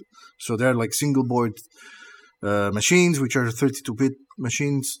that. So they're like single board machines, which are 32-bit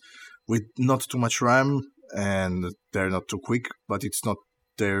machines with not too much RAM, and they're not too quick, but it's not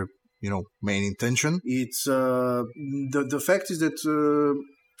their main intention. It's the fact is that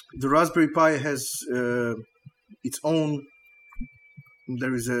the Raspberry Pi has its own.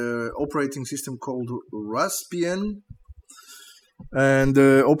 There is a operating system called Raspbian, and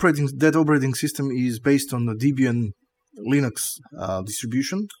that operating system is based on the Debian Linux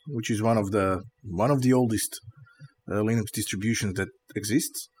distribution, which is one of the oldest Linux distributions that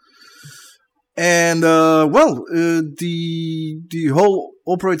exists. And the whole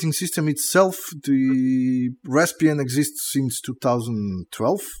operating system itself, the Raspbian exists since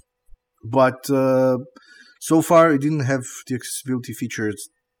 2012, but so far it didn't have the accessibility features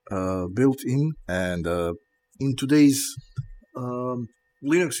built in. And in today's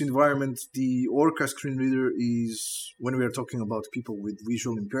Linux environment, the Orca screen reader is, when we are talking about people with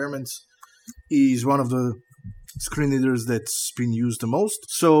visual impairments, is one of the screen readers that's been used the most.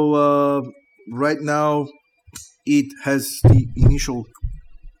 So right now it has the initial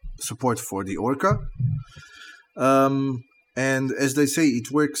support for the Orca. And as they say, it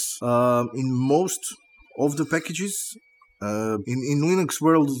works in most of the packages. In Linux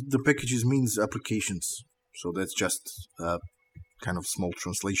world, the packages means applications. So that's just kind of small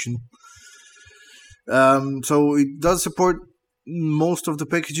translation. So it does support most of the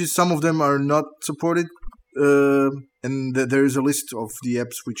packages. Some of them are not supported, and there is a list of the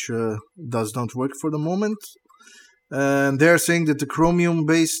apps which does not work for the moment. And they are saying that the Chromium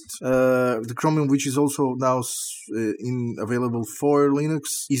which is also now available for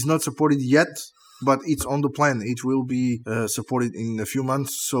Linux, is not supported yet, but it's on the plan. It will be supported in a few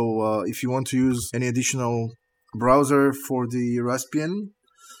months. So if you want to use any additional browser for the Raspbian,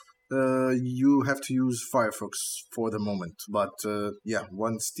 you have to use Firefox for the moment. But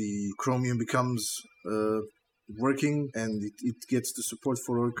once the Chromium becomes working and it gets the support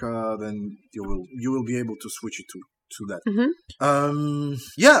for Orca, then you will be able to switch it to that. Mm-hmm.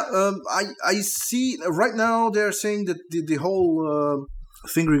 I see right now they're saying that the whole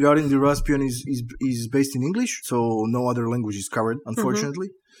thing regarding the Raspbian is based in English, so no other language is covered, unfortunately.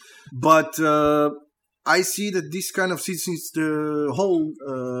 Mm-hmm. But I see that this kind of, since the whole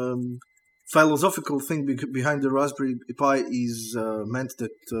philosophical thing behind the Raspberry Pi is meant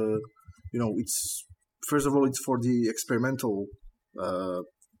that it's, first of all, it's for the experimental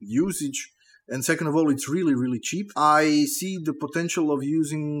usage, and second of all, it's really, really cheap. I see the potential of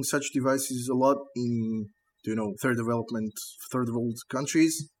using such devices a lot in third world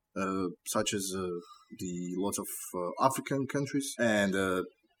countries, such as the lots of African countries, and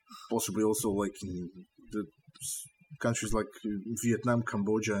possibly also like in the countries like Vietnam,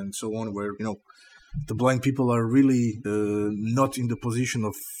 Cambodia, and so on, where the blind people are really not in the position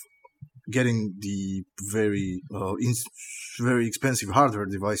of getting the very very expensive hardware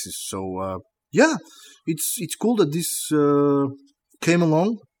devices. So it's cool that this came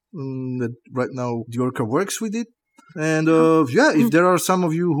along. That right now the Orca works with it, and if there are some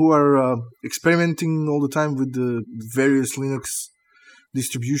of you who are experimenting all the time with the various Linux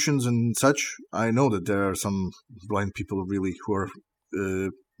distributions and such, I know that there are some blind people really who are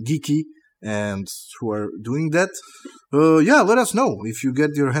geeky and who are doing that. Let us know if you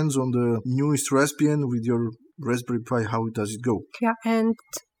get your hands on the newest Raspbian with your Raspberry Pi. How does it go? Yeah, and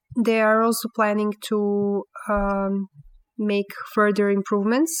they are also planning to make further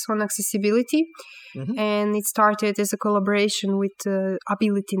improvements on accessibility, and it started as a collaboration with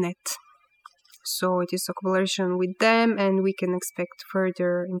AbilityNet. So it is a collaboration with them, and we can expect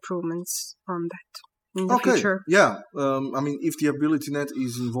further improvements on that in the future. Yeah, if the AbilityNet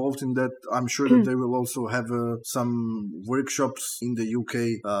is involved in that, I'm sure that they will also have some workshops in the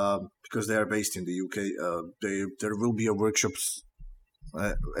UK, because they are based in the UK. There will be workshops,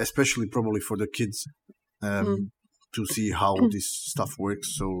 especially probably for the kids, to see how this stuff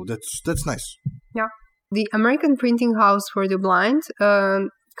works. So that's nice. Yeah. The American Printing House for the Blind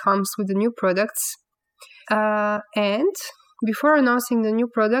comes with the new products. And before announcing the new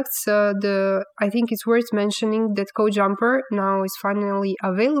products, I think it's worth mentioning that CodeJumper now is finally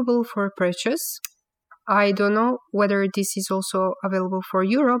available for purchase. I don't know whether this is also available for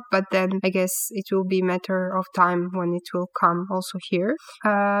Europe, but then I guess it will be a matter of time when it will come also here.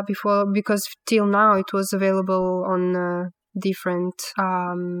 Because till now it was available on different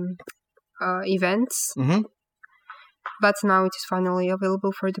events, but now it is finally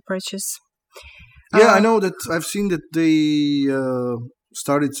available for the purchase. Yeah, I know that I've seen that they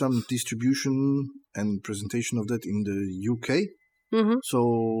started some distribution and presentation of that in the UK.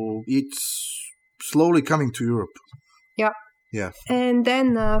 So it's slowly coming to Europe. Yeah. And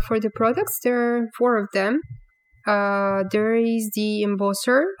then for the products, there are 4 of them. There is the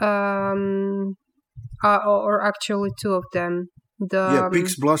embosser, or actually 2 of them.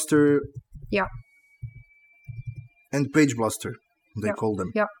 Pix Blaster. Yeah. And Page Blaster, they call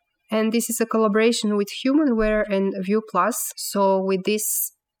them. Yeah. And this is a collaboration with Humanware and Vue Plus. So with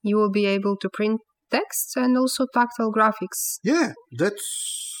this, you will be able to print text and also tactile graphics. Yeah,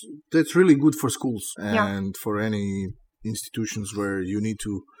 that's really good for schools and for any institutions where you need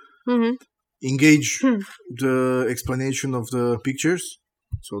to engage the explanation of the pictures.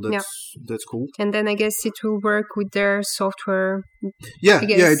 So that's cool. And then I guess it will work with their software. Yeah,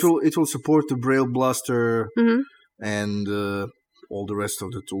 it will support the Braille Blaster and all the rest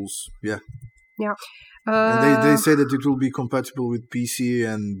of the tools. Yeah. And they say that it will be compatible with PC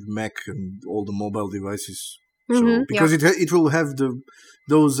and Mac and all the mobile devices. So because it will have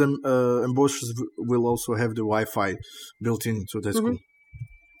those embossers will also have the Wi-Fi built in, so that's cool.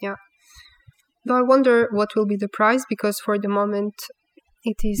 Yeah. Though I wonder what will be the price, because for the moment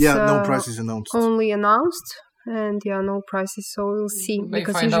it is no price is announced. Only announced, and no prices. So we'll see. You may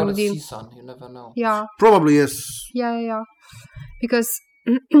find out at CSUN. You never know. Yeah. Probably yes. Yeah. Because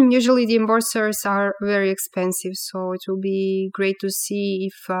usually the embossers are very expensive, so it will be great to see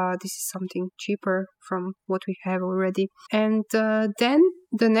if this is something cheaper from what we have already. And then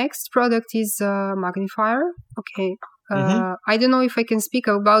the next product is magnifier. Okay. I don't know if I can speak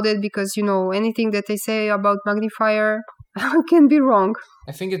about it because, anything that I say about magnifier can be wrong.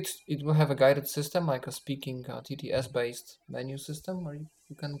 I think it will have a guided system, like a speaking TTS-based menu system where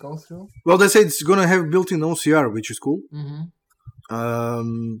you can go through. Well, they say it's going to have built-in OCR, which is cool.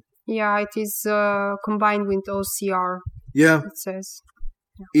 It is combined with OCR. Yeah. It says.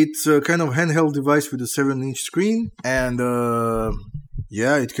 Yeah. It's a kind of handheld device with a 7-inch screen, and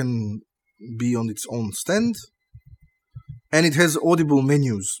it can be on its own stand. And it has audible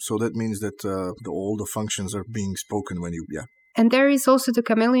menus, so that means that all the functions are being spoken when you. And there is also the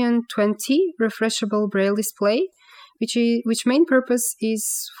Chameleon 20 refreshable braille display, which main purpose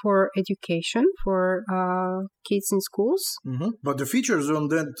is for education for kids in schools. But the features on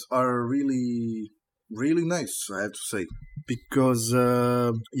that are really, really nice, I have to say, because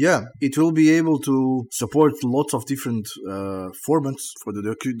it will be able to support lots of different formats for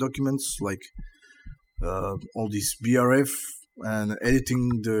the documents, like all these BRF and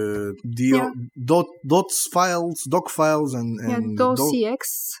editing the dots files, doc files, and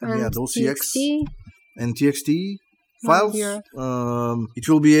docx and docx and txt files. It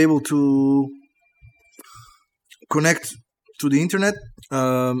will be able to connect to the internet,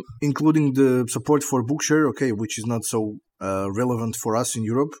 including the support for Bookshare, which is not so relevant for us in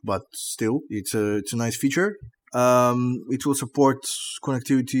Europe, but still, it's a nice feature. It will support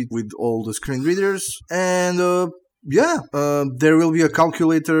connectivity with all the screen readers, and there will be a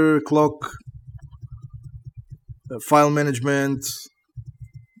calculator, clock, file management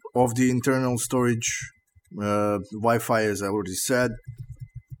of the internal storage, Wi-Fi, as I already said.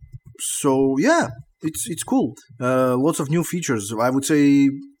 So it's cool. Lots of new features. I would say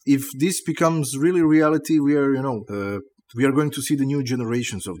if this becomes really reality, we are going to see the new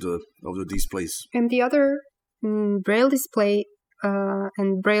generations of the displays. And the other Braille display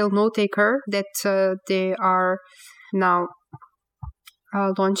and Braille note taker that they are now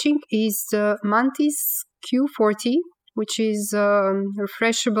launching is the Mantis Q40, which is a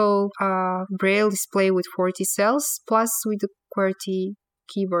refreshable Braille display with 40 cells plus with the QWERTY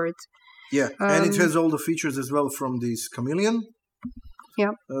keyboard. Yeah, and it has all the features as well from this Chameleon.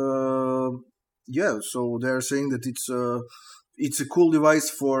 Yeah. So they're saying that it's a cool device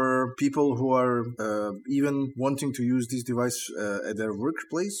for people who are even wanting to use this device at their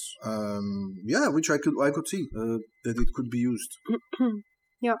workplace. Which I could see that it could be used.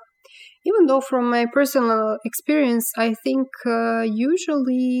 Yeah. Even though from my personal experience, I think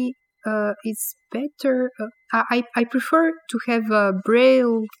usually it's better. I prefer to have a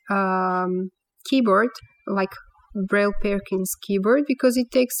Braille keyboard, like Braille Perkins keyboard because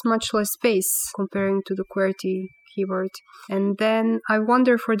it takes much less space comparing to the QWERTY keyboard. And then I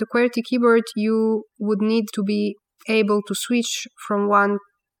wonder, for the QWERTY keyboard, you would need to be able to switch from one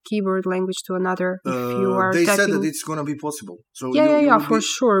keyboard language to another if you are they typing. said that it's going to be possible. So Yeah, for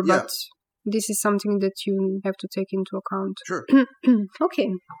sure. Yeah. But this is something that you have to take into account. Sure. Okay.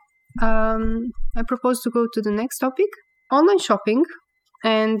 I propose to go to the next topic, online shopping.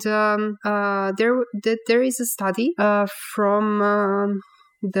 And there is a study from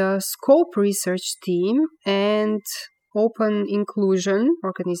the Scope research team and Open Inclusion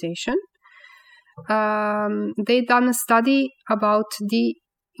organization. They done a study about the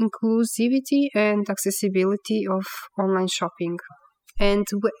inclusivity and accessibility of online shopping. And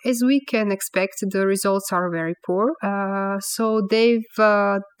as we can expect, the results are very poor. So they've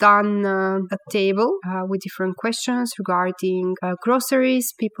done a table with different questions regarding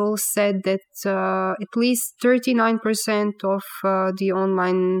groceries. People said that at least 39% of the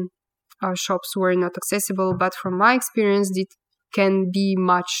online shops were not accessible. But from my experience, it can be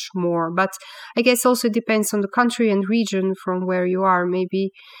much more. But I guess also it depends on the country and region from where you are.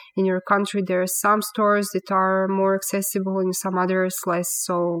 Maybe in your country there are some stores that are more accessible and some others less.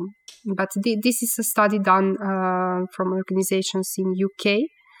 So, but this is a study done from organizations in UK,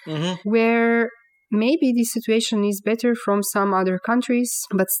 where maybe the situation is better from some other countries,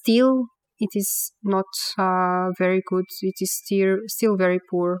 but still it is not very good. It is still very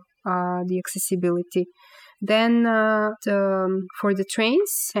poor, the accessibility. Then for the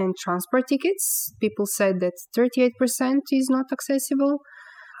trains and transport tickets, people said that 38% is not accessible.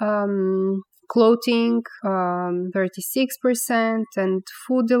 Clothing, 36%, and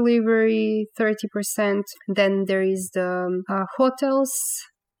food delivery, 30%. Then there is the hotels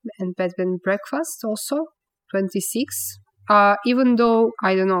and bed and breakfast also, 26%. Even though,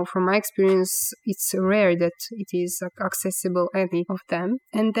 I don't know, from my experience, it's rare that it is accessible, any of them.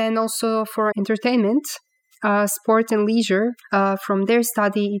 And then also for entertainment, sport and leisure, from their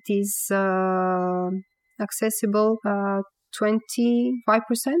study, it is accessible 25%.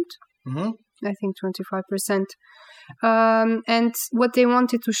 I think 25%. And what they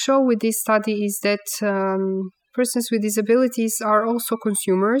wanted to show with this study is that persons with disabilities are also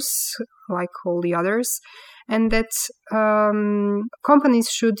consumers, like all the others, and that companies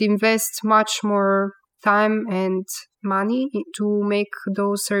should invest much more time and money to make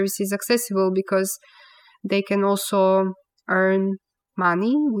those services accessible, because they can also earn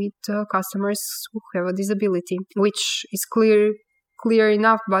money with customers who have a disability, which is clear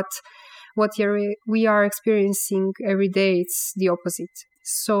enough, but what we are experiencing every day, it's the opposite.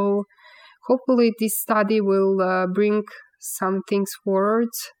 So hopefully this study will bring some things forward,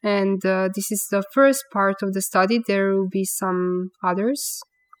 and this is the first part of the study. There will be some others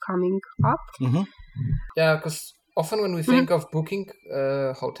coming up. Yeah, because often when we think of booking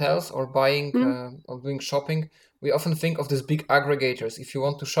hotels or buying or doing shopping, we often think of these big aggregators. If you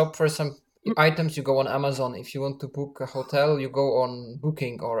want to shop for some items, you go on Amazon. If you want to book a hotel, you go on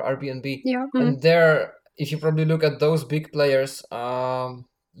Booking or Airbnb. Yeah. And there, if you probably look at those big players,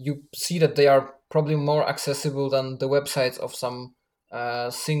 you see that they are probably more accessible than the websites of some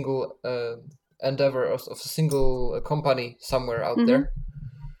single endeavor of a single company somewhere out there.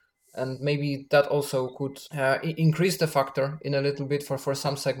 And maybe that also could increase the factor in a little bit for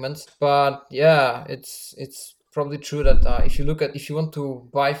some segments. But yeah, it's probably true that if you want to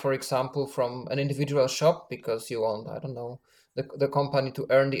buy, for example, from an individual shop because you want, I don't know, the company to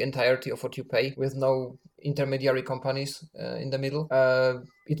earn the entirety of what you pay with no intermediary companies in the middle,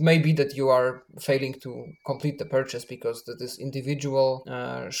 it may be that you are failing to complete the purchase because this individual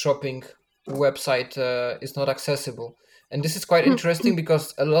shopping website is not accessible. And this is quite interesting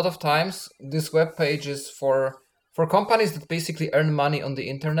because a lot of times these web pages for companies that basically earn money on the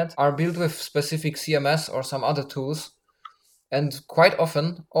internet are built with specific CMS or some other tools. And quite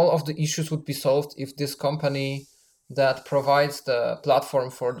often, all of the issues would be solved if this company that provides the platform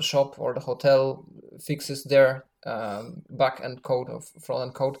for the shop or the hotel fixes their back-end code or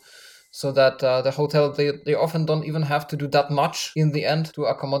front-end code, so that the hotel, they often don't even have to do that much in the end to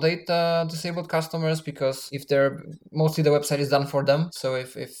accommodate disabled customers, because if mostly the website is done for them. So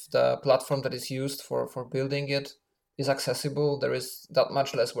if the platform that is used for building it is accessible, there is that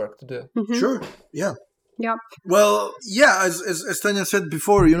much less work to do. Sure, yeah. Yeah. Well, yeah, as Tanya said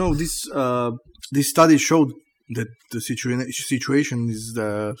before, this study showed that the situation is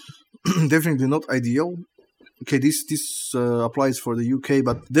definitely not ideal. Okay, this applies for the UK,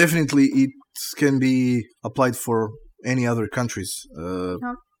 but definitely it can be applied for any other countries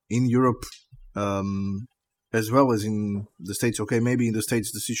in Europe, as well as in the States. Okay, maybe in the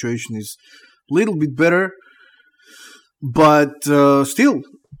States the situation is a little bit better, But still,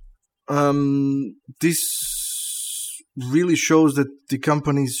 this really shows that the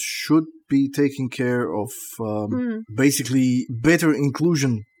companies should be taking care of basically better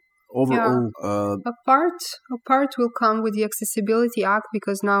inclusion overall. A part will come with the Accessibility Act,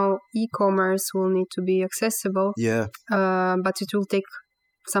 because now e-commerce will need to be accessible. Yeah. But it will take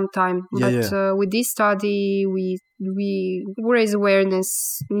some time. Yeah, with this study, we raise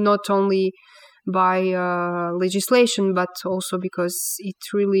awareness not only by legislation, but also because it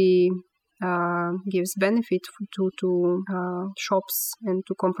really gives benefit to shops and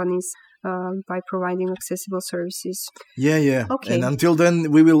to companies by providing accessible services. Yeah. Okay. And until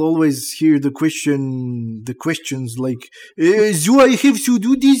then, we will always hear the questions like, "Do I have to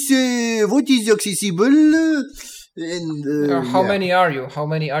do this? What is accessible?" And how many are you? How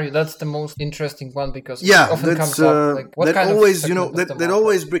many are you? That's the most interesting one, because it often that's comes up. Like, what that kind always, of that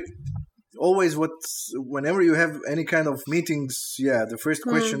always whenever you have any kind of meetings, the first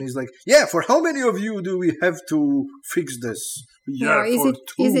question is like, for how many of you do we have to fix this?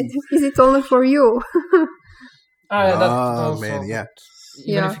 Is it only for you? Man,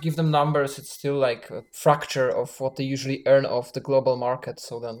 even if you give them numbers, it's still like a fracture of what they usually earn off the global market.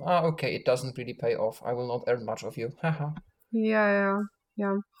 So then, okay, it doesn't really pay off. I will not earn much of you. Yeah.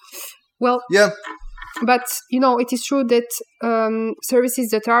 Well, but it is true that services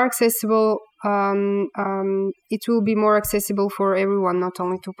that are accessible, it will be more accessible for everyone, not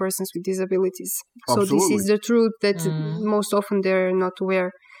only to persons with disabilities. Absolutely. So this is the truth that most often they're not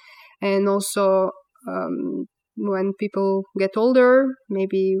aware. And also, when people get older,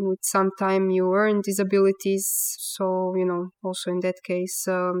 maybe with some time you earn disabilities. So, also in that case,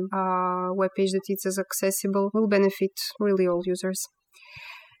 a webpage that is accessible will benefit really all users.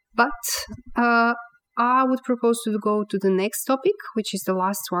 But I would propose to go to the next topic, which is the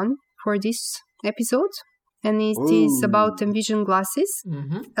last one for this episode. And it is about Envision glasses.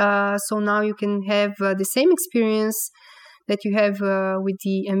 So now you can have the same experience that you have with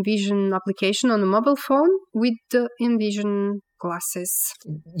the Envision application on the mobile phone with the Envision glasses.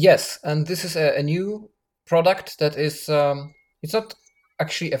 Yes, and this is a new product that is, it's not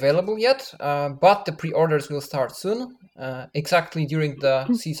actually available yet, but the pre-orders will start soon, exactly during the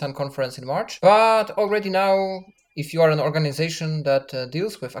CSUN conference in March. But already now, if you are an organization that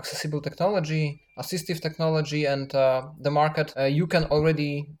deals with accessible technology, assistive technology, and the market, you can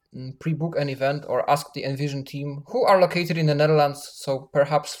already pre-book an event or ask the Envision team, who are located in the Netherlands. So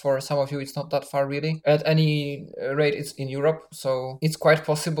perhaps for some of you, it's not that far really. At any rate, it's in Europe. So it's quite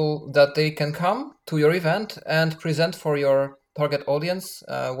possible that they can come to your event and present for your target audience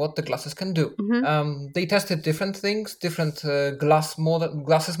what the glasses can do. They tested different things, different glasses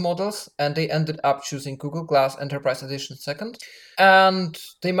models, and they ended up choosing Google Glass Enterprise Edition second. And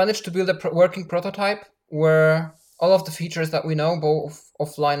they managed to build a working prototype where all of the features that we know, both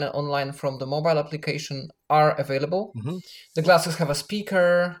offline and online from the mobile application, are available. The glasses have a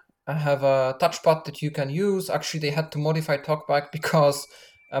speaker, have a touchpad that you can use. Actually, they had to modify TalkBack because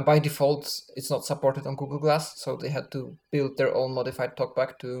by default, it's not supported on Google Glass, so they had to build their own modified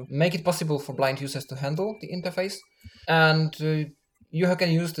TalkBack to make it possible for blind users to handle the interface. And you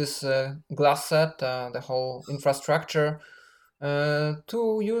can use this glass set, the whole infrastructure,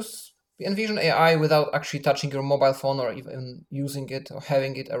 to use the Envision AI without actually touching your mobile phone or even using it or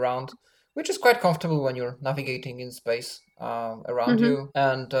having it around, which is quite comfortable when you're navigating in space around you,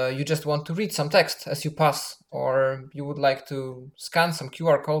 and you just want to read some text as you pass, or you would like to scan some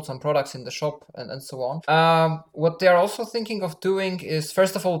QR codes on products in the shop, and so on. What they are also thinking of doing is,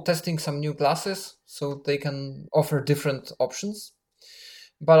 first of all, testing some new glasses so they can offer different options.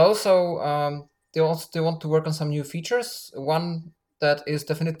 But also, they want to work on some new features. One that is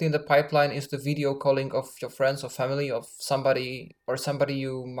definitely in the pipeline is the video calling of your friends or family, of somebody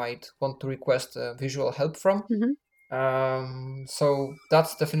you might want to request visual help from. So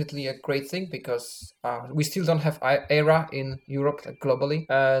that's definitely a great thing, because we still don't have ERA in Europe, like globally,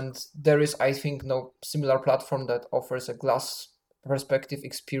 and there is, I think, no similar platform that offers a glass perspective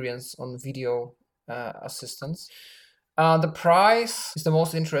experience on video assistance. The price is the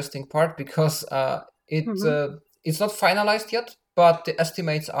most interesting part, because it's not finalized yet, but the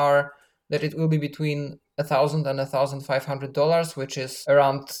estimates are that it will be between $1,000 and $1,500, which is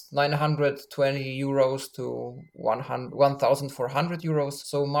around 920 euros to 1,400 euros.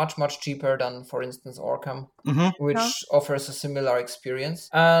 So much cheaper than, for instance, Orcam, which offers a similar experience.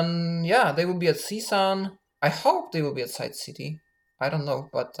 And they will be at CSUN. I hope they will be at Side City. I don't know,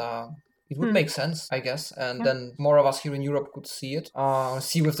 but it would make sense, I guess. And then more of us here in Europe could see it,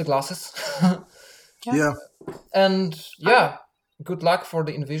 see with the glasses. Yeah. And good luck for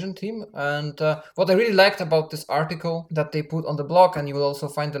the Envision team. And what I really liked about this article that they put on the blog, and you will also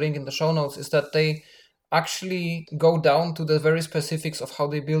find the link in the show notes, is that they actually go down to the very specifics of how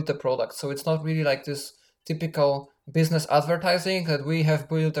they build the product. So it's not really like this typical business advertising that we have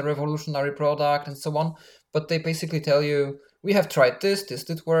built a revolutionary product and so on, but they basically tell you, we have tried this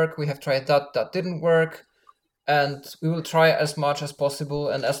did work, we have tried that didn't work, and we will try as much as possible,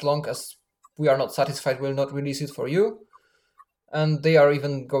 and as long as we are not satisfied, we'll not release it for you. And they are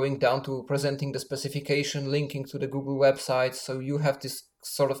even going down to presenting the specification, linking to the Google website, so you have this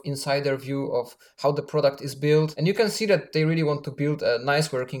sort of insider view of how the product is built, and you can see that they really want to build a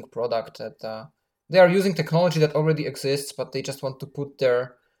nice working product, that they are using technology that already exists, but they just want to put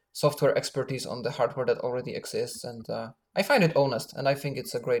their software expertise on the hardware that already exists. And I find it honest, and I think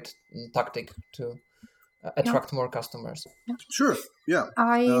it's a great tactic to attract more customers. Sure, yeah.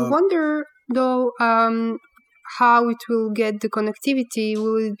 I wonder, though, how it will get the connectivity.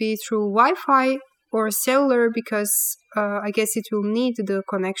 Will it be through Wi-Fi or cellular? Because I guess it will need the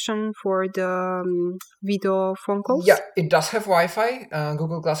connection for the video phone calls. Yeah, it does have Wi-Fi.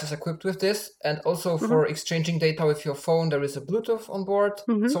 Google Glass is equipped with this. And also for exchanging data with your phone, there is a Bluetooth on board.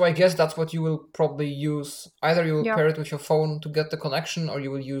 So I guess that's what you will probably use. Either you will pair it with your phone to get the connection, or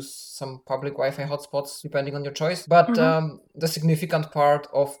you will use some public Wi-Fi hotspots, depending on your choice. But the significant part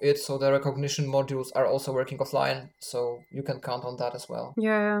of it, so the recognition modules are also working offline. So you can count on that as well.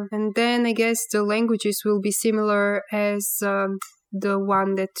 Yeah, and then I guess the languages will be similar as the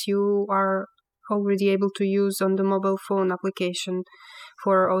one that you are already able to use on the mobile phone application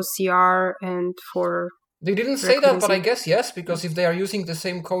for OCR and for... They didn't say that, but I guess yes, because if they are using the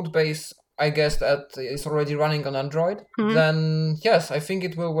same code base, I guess that is already running on Android, then yes, I think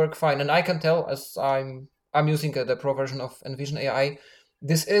it will work fine. And I can tell, as I'm using the Pro version of Envision AI,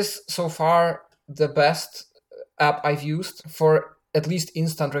 this is so far the best app I've used for at least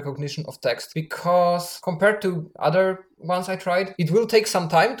instant recognition of text, because compared to other ones I tried, it will take some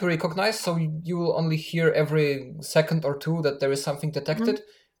time to recognize, so you will only hear every second or two that there is something detected,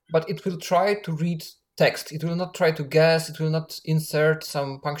 but it will try to read text. It will not try to guess, it will not insert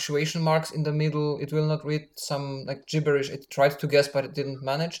some punctuation marks in the middle, it will not read some like gibberish. It tried to guess, but it didn't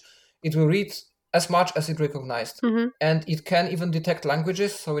manage. It will read as much as it recognized. And it can even detect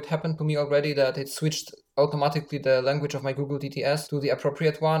languages, so it happened to me already that it switched automatically the language of my Google DTS to the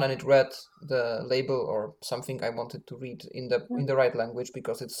appropriate one, and it read the label or something I wanted to read in the right language,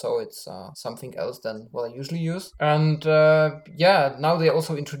 because it saw it's something else than what I usually use. And now they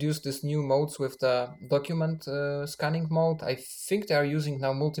also introduced these new modes with the document scanning mode. I think they are using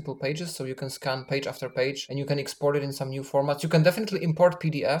now multiple pages, so you can scan page after page, and you can export it in some new formats. You can definitely import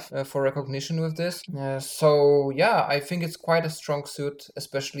PDF for recognition with this. So yeah, I think it's quite a strong suit,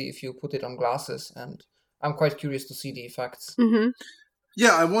 especially if you put it on glasses, and I'm quite curious to see the effects.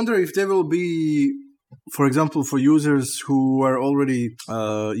 Yeah, I wonder if there will be, for example, for users who are already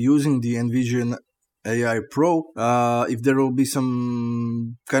using the Envision AI Pro, if there will be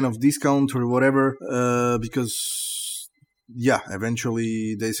some kind of discount or whatever, because,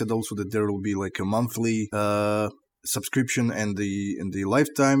 eventually they said also that there will be like a monthly subscription and the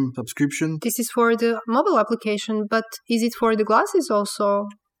lifetime subscription. This is for the mobile application, but is it for the glasses also?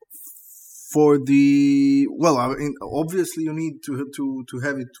 For the obviously you need to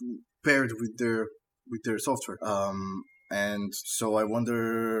have it paired with their software, and so I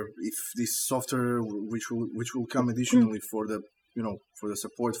wonder if this software, which will come additionally for the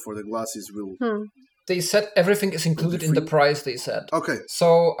support for the glasses, will. They said everything is included in the price. They said. Okay.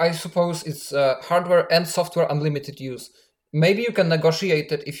 So I suppose it's hardware and software unlimited use. Maybe you can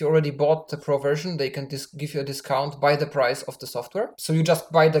negotiate it. If you already bought the Pro version, they can give you a discount by the price of the software. So you just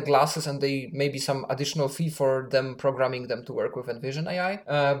buy the glasses, and they maybe some additional fee for them programming them to work with Envision AI.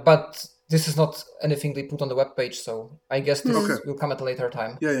 But this is not anything they put on the webpage, so I guess this will come at a later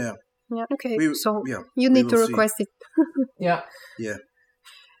time. Yeah. Okay. You need to request it. Yeah.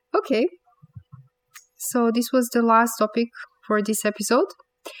 Okay. So this was the last topic for this episode.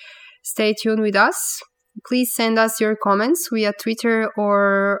 Stay tuned with us. Please send us your comments via Twitter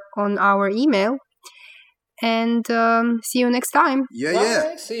or on our email. And see you next time.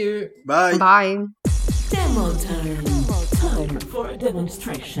 Bye. See you. Bye. Bye. Demo time. Time for a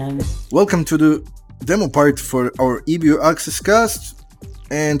demonstration. Welcome to the demo part for our Ebu Access Cast.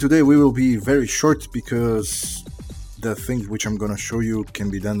 And today we will be very short because the things which I'm gonna show you can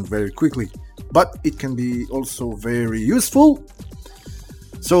be done very quickly. But it can be also very useful.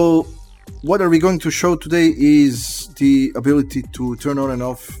 So what are we going to show today is the ability to turn on and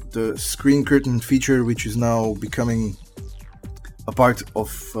off the screen curtain feature, which is now becoming a part of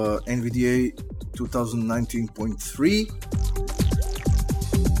NVDA 2019.3.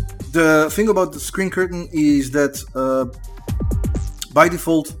 The thing about the screen curtain is that by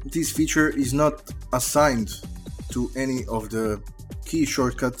default, this feature is not assigned to any of the key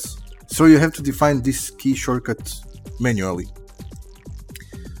shortcuts, so you have to define this key shortcut manually.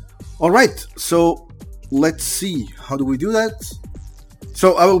 Alright, so let's see, how do we do that?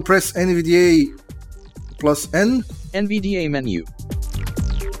 So I will press NVDA plus N. NVDA menu.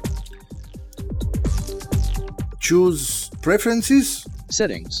 Choose Preferences.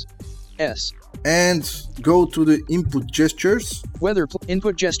 Settings. S. And go to the input gestures.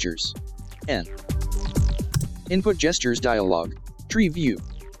 Input gestures. N. Input gestures dialog. Tree view.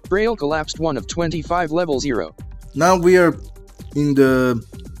 Braille collapsed 1 of 25 level 0. Now we are in the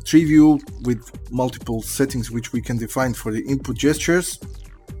tree view with multiple settings which we can define for the input gestures.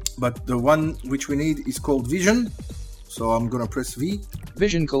 But the one which we need is called Vision. So I'm gonna press V.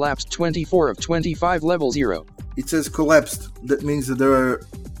 Vision collapsed 24 of 25 level 0. It says collapsed. That means that there are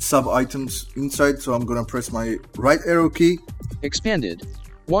sub-items inside, so I'm gonna press my right arrow key. Expanded.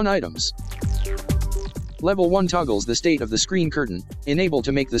 1 items. Level 1 toggles the state of the screen curtain, enable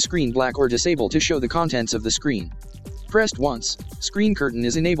to make the screen black or disable to show the contents of the screen. Pressed once, screen curtain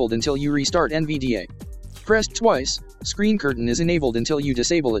is enabled until you restart NVDA. Pressed twice, screen curtain is enabled until you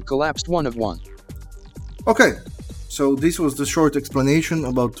disable it. Collapsed 1 of 1. Okay, so this was the short explanation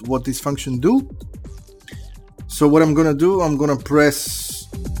about what this function do. So what I'm gonna do, I'm gonna press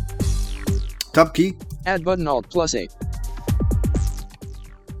Tab key. Add button Alt plus A.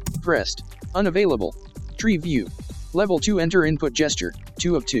 Pressed. Unavailable. Tree view. Level 2 enter input gesture.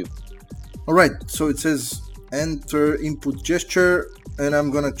 2 of 2. Alright, so it says enter input gesture, and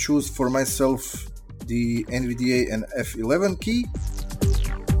I'm gonna choose for myself the NVDA and F11 key.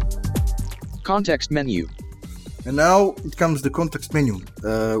 Context menu. And now it comes the context menu.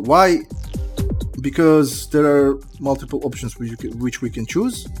 Why? Because there are multiple options which we can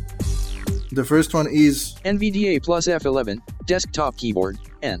choose. The first one is NVDA plus F11, desktop keyboard,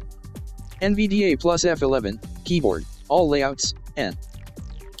 N. NVDA plus F11, keyboard, all layouts, N.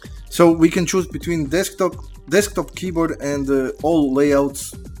 So we can choose between desktop keyboard and all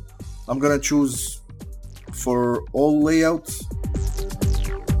layouts. I'm gonna choose for all layouts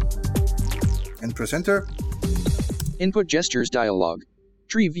and press enter. Input gestures dialog.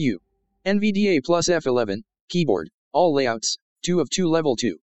 Tree view. NVDA plus F11, keyboard, all layouts, 2 of 2 level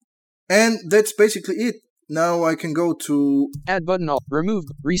 2. And that's basically it. Now I can go to Add button Alt, remove,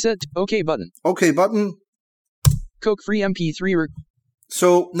 reset, OK button. OK button. Coke free MP3.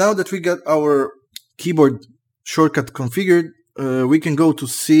 So now that we got our keyboard shortcut configured, we can go to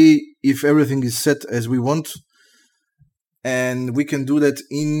see if everything is set as we want. And we can do that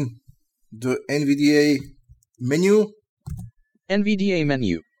in the NVDA menu. NVDA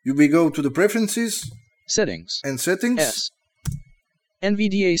menu. We go to the Preferences. Settings. And Settings. S.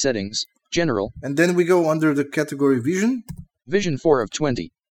 NVDA settings. General. And then we go under the category Vision. Vision 4 of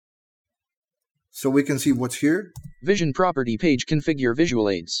 20. So we can see what's here. Vision property page configure visual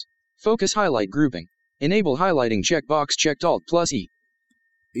aids. Focus highlight grouping. Enable highlighting checkbox checked Alt plus E.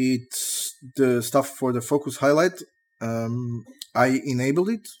 It's the stuff for the focus highlight. I enabled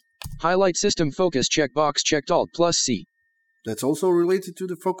it. Highlight system focus checkbox checked Alt plus C. That's also related to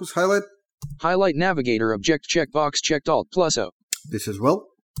the focus highlight. Highlight navigator object checkbox checked Alt plus O. This as well.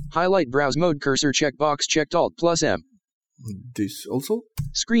 Highlight browse mode cursor checkbox checked Alt plus M. This also.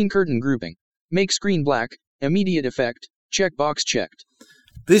 Screen curtain grouping. Make screen black. Immediate effect. Checkbox checked.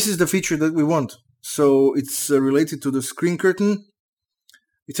 This is the feature that we want. So it's related to the screen curtain.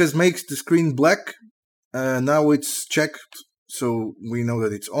 It says makes the screen black. Now it's checked, so we know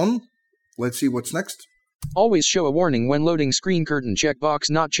that it's on. Let's see what's next. Always show a warning when loading screen curtain checkbox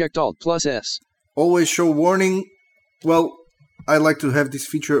not checked Alt plus S. Always show warning. Well, I like to have this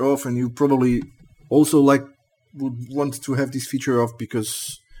feature off, and you probably also would want to have this feature off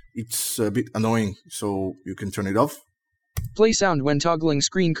because it's a bit annoying, so you can turn it off. Play sound when toggling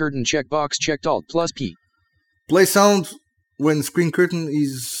screen curtain checkbox checked Alt plus P. Play sound when screen curtain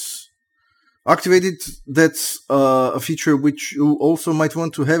is activated. That's a feature which you also might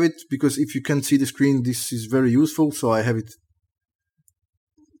want to have it, because if you can see the screen, this is very useful. So I have it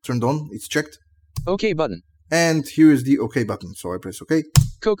turned on. It's checked. OK button. And here is the OK button. So I press OK.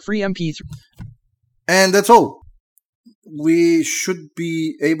 Coke free MP3. And that's all. We should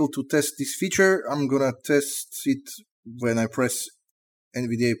be able to test this feature. I'm gonna test it when I press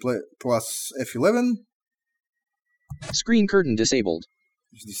NVDA plus F11. Screen curtain disabled.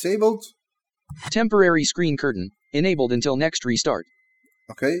 It's disabled. Temporary screen curtain, enabled until next restart.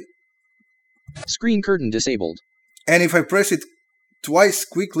 Okay. Screen curtain disabled. And if I press it twice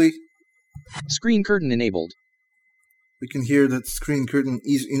quickly, screen curtain enabled. we can hear that screen curtain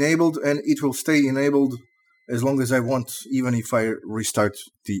is enabled, and it will stay enabled as long as I want, even if I restart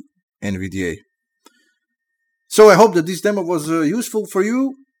the NVDA. So I hope that this demo was useful for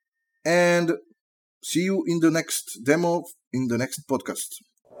you, and see you in the next demo, in the next podcast.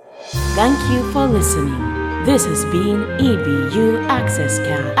 Thank you for listening. This has been EBU Access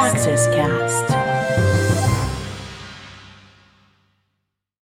Cast.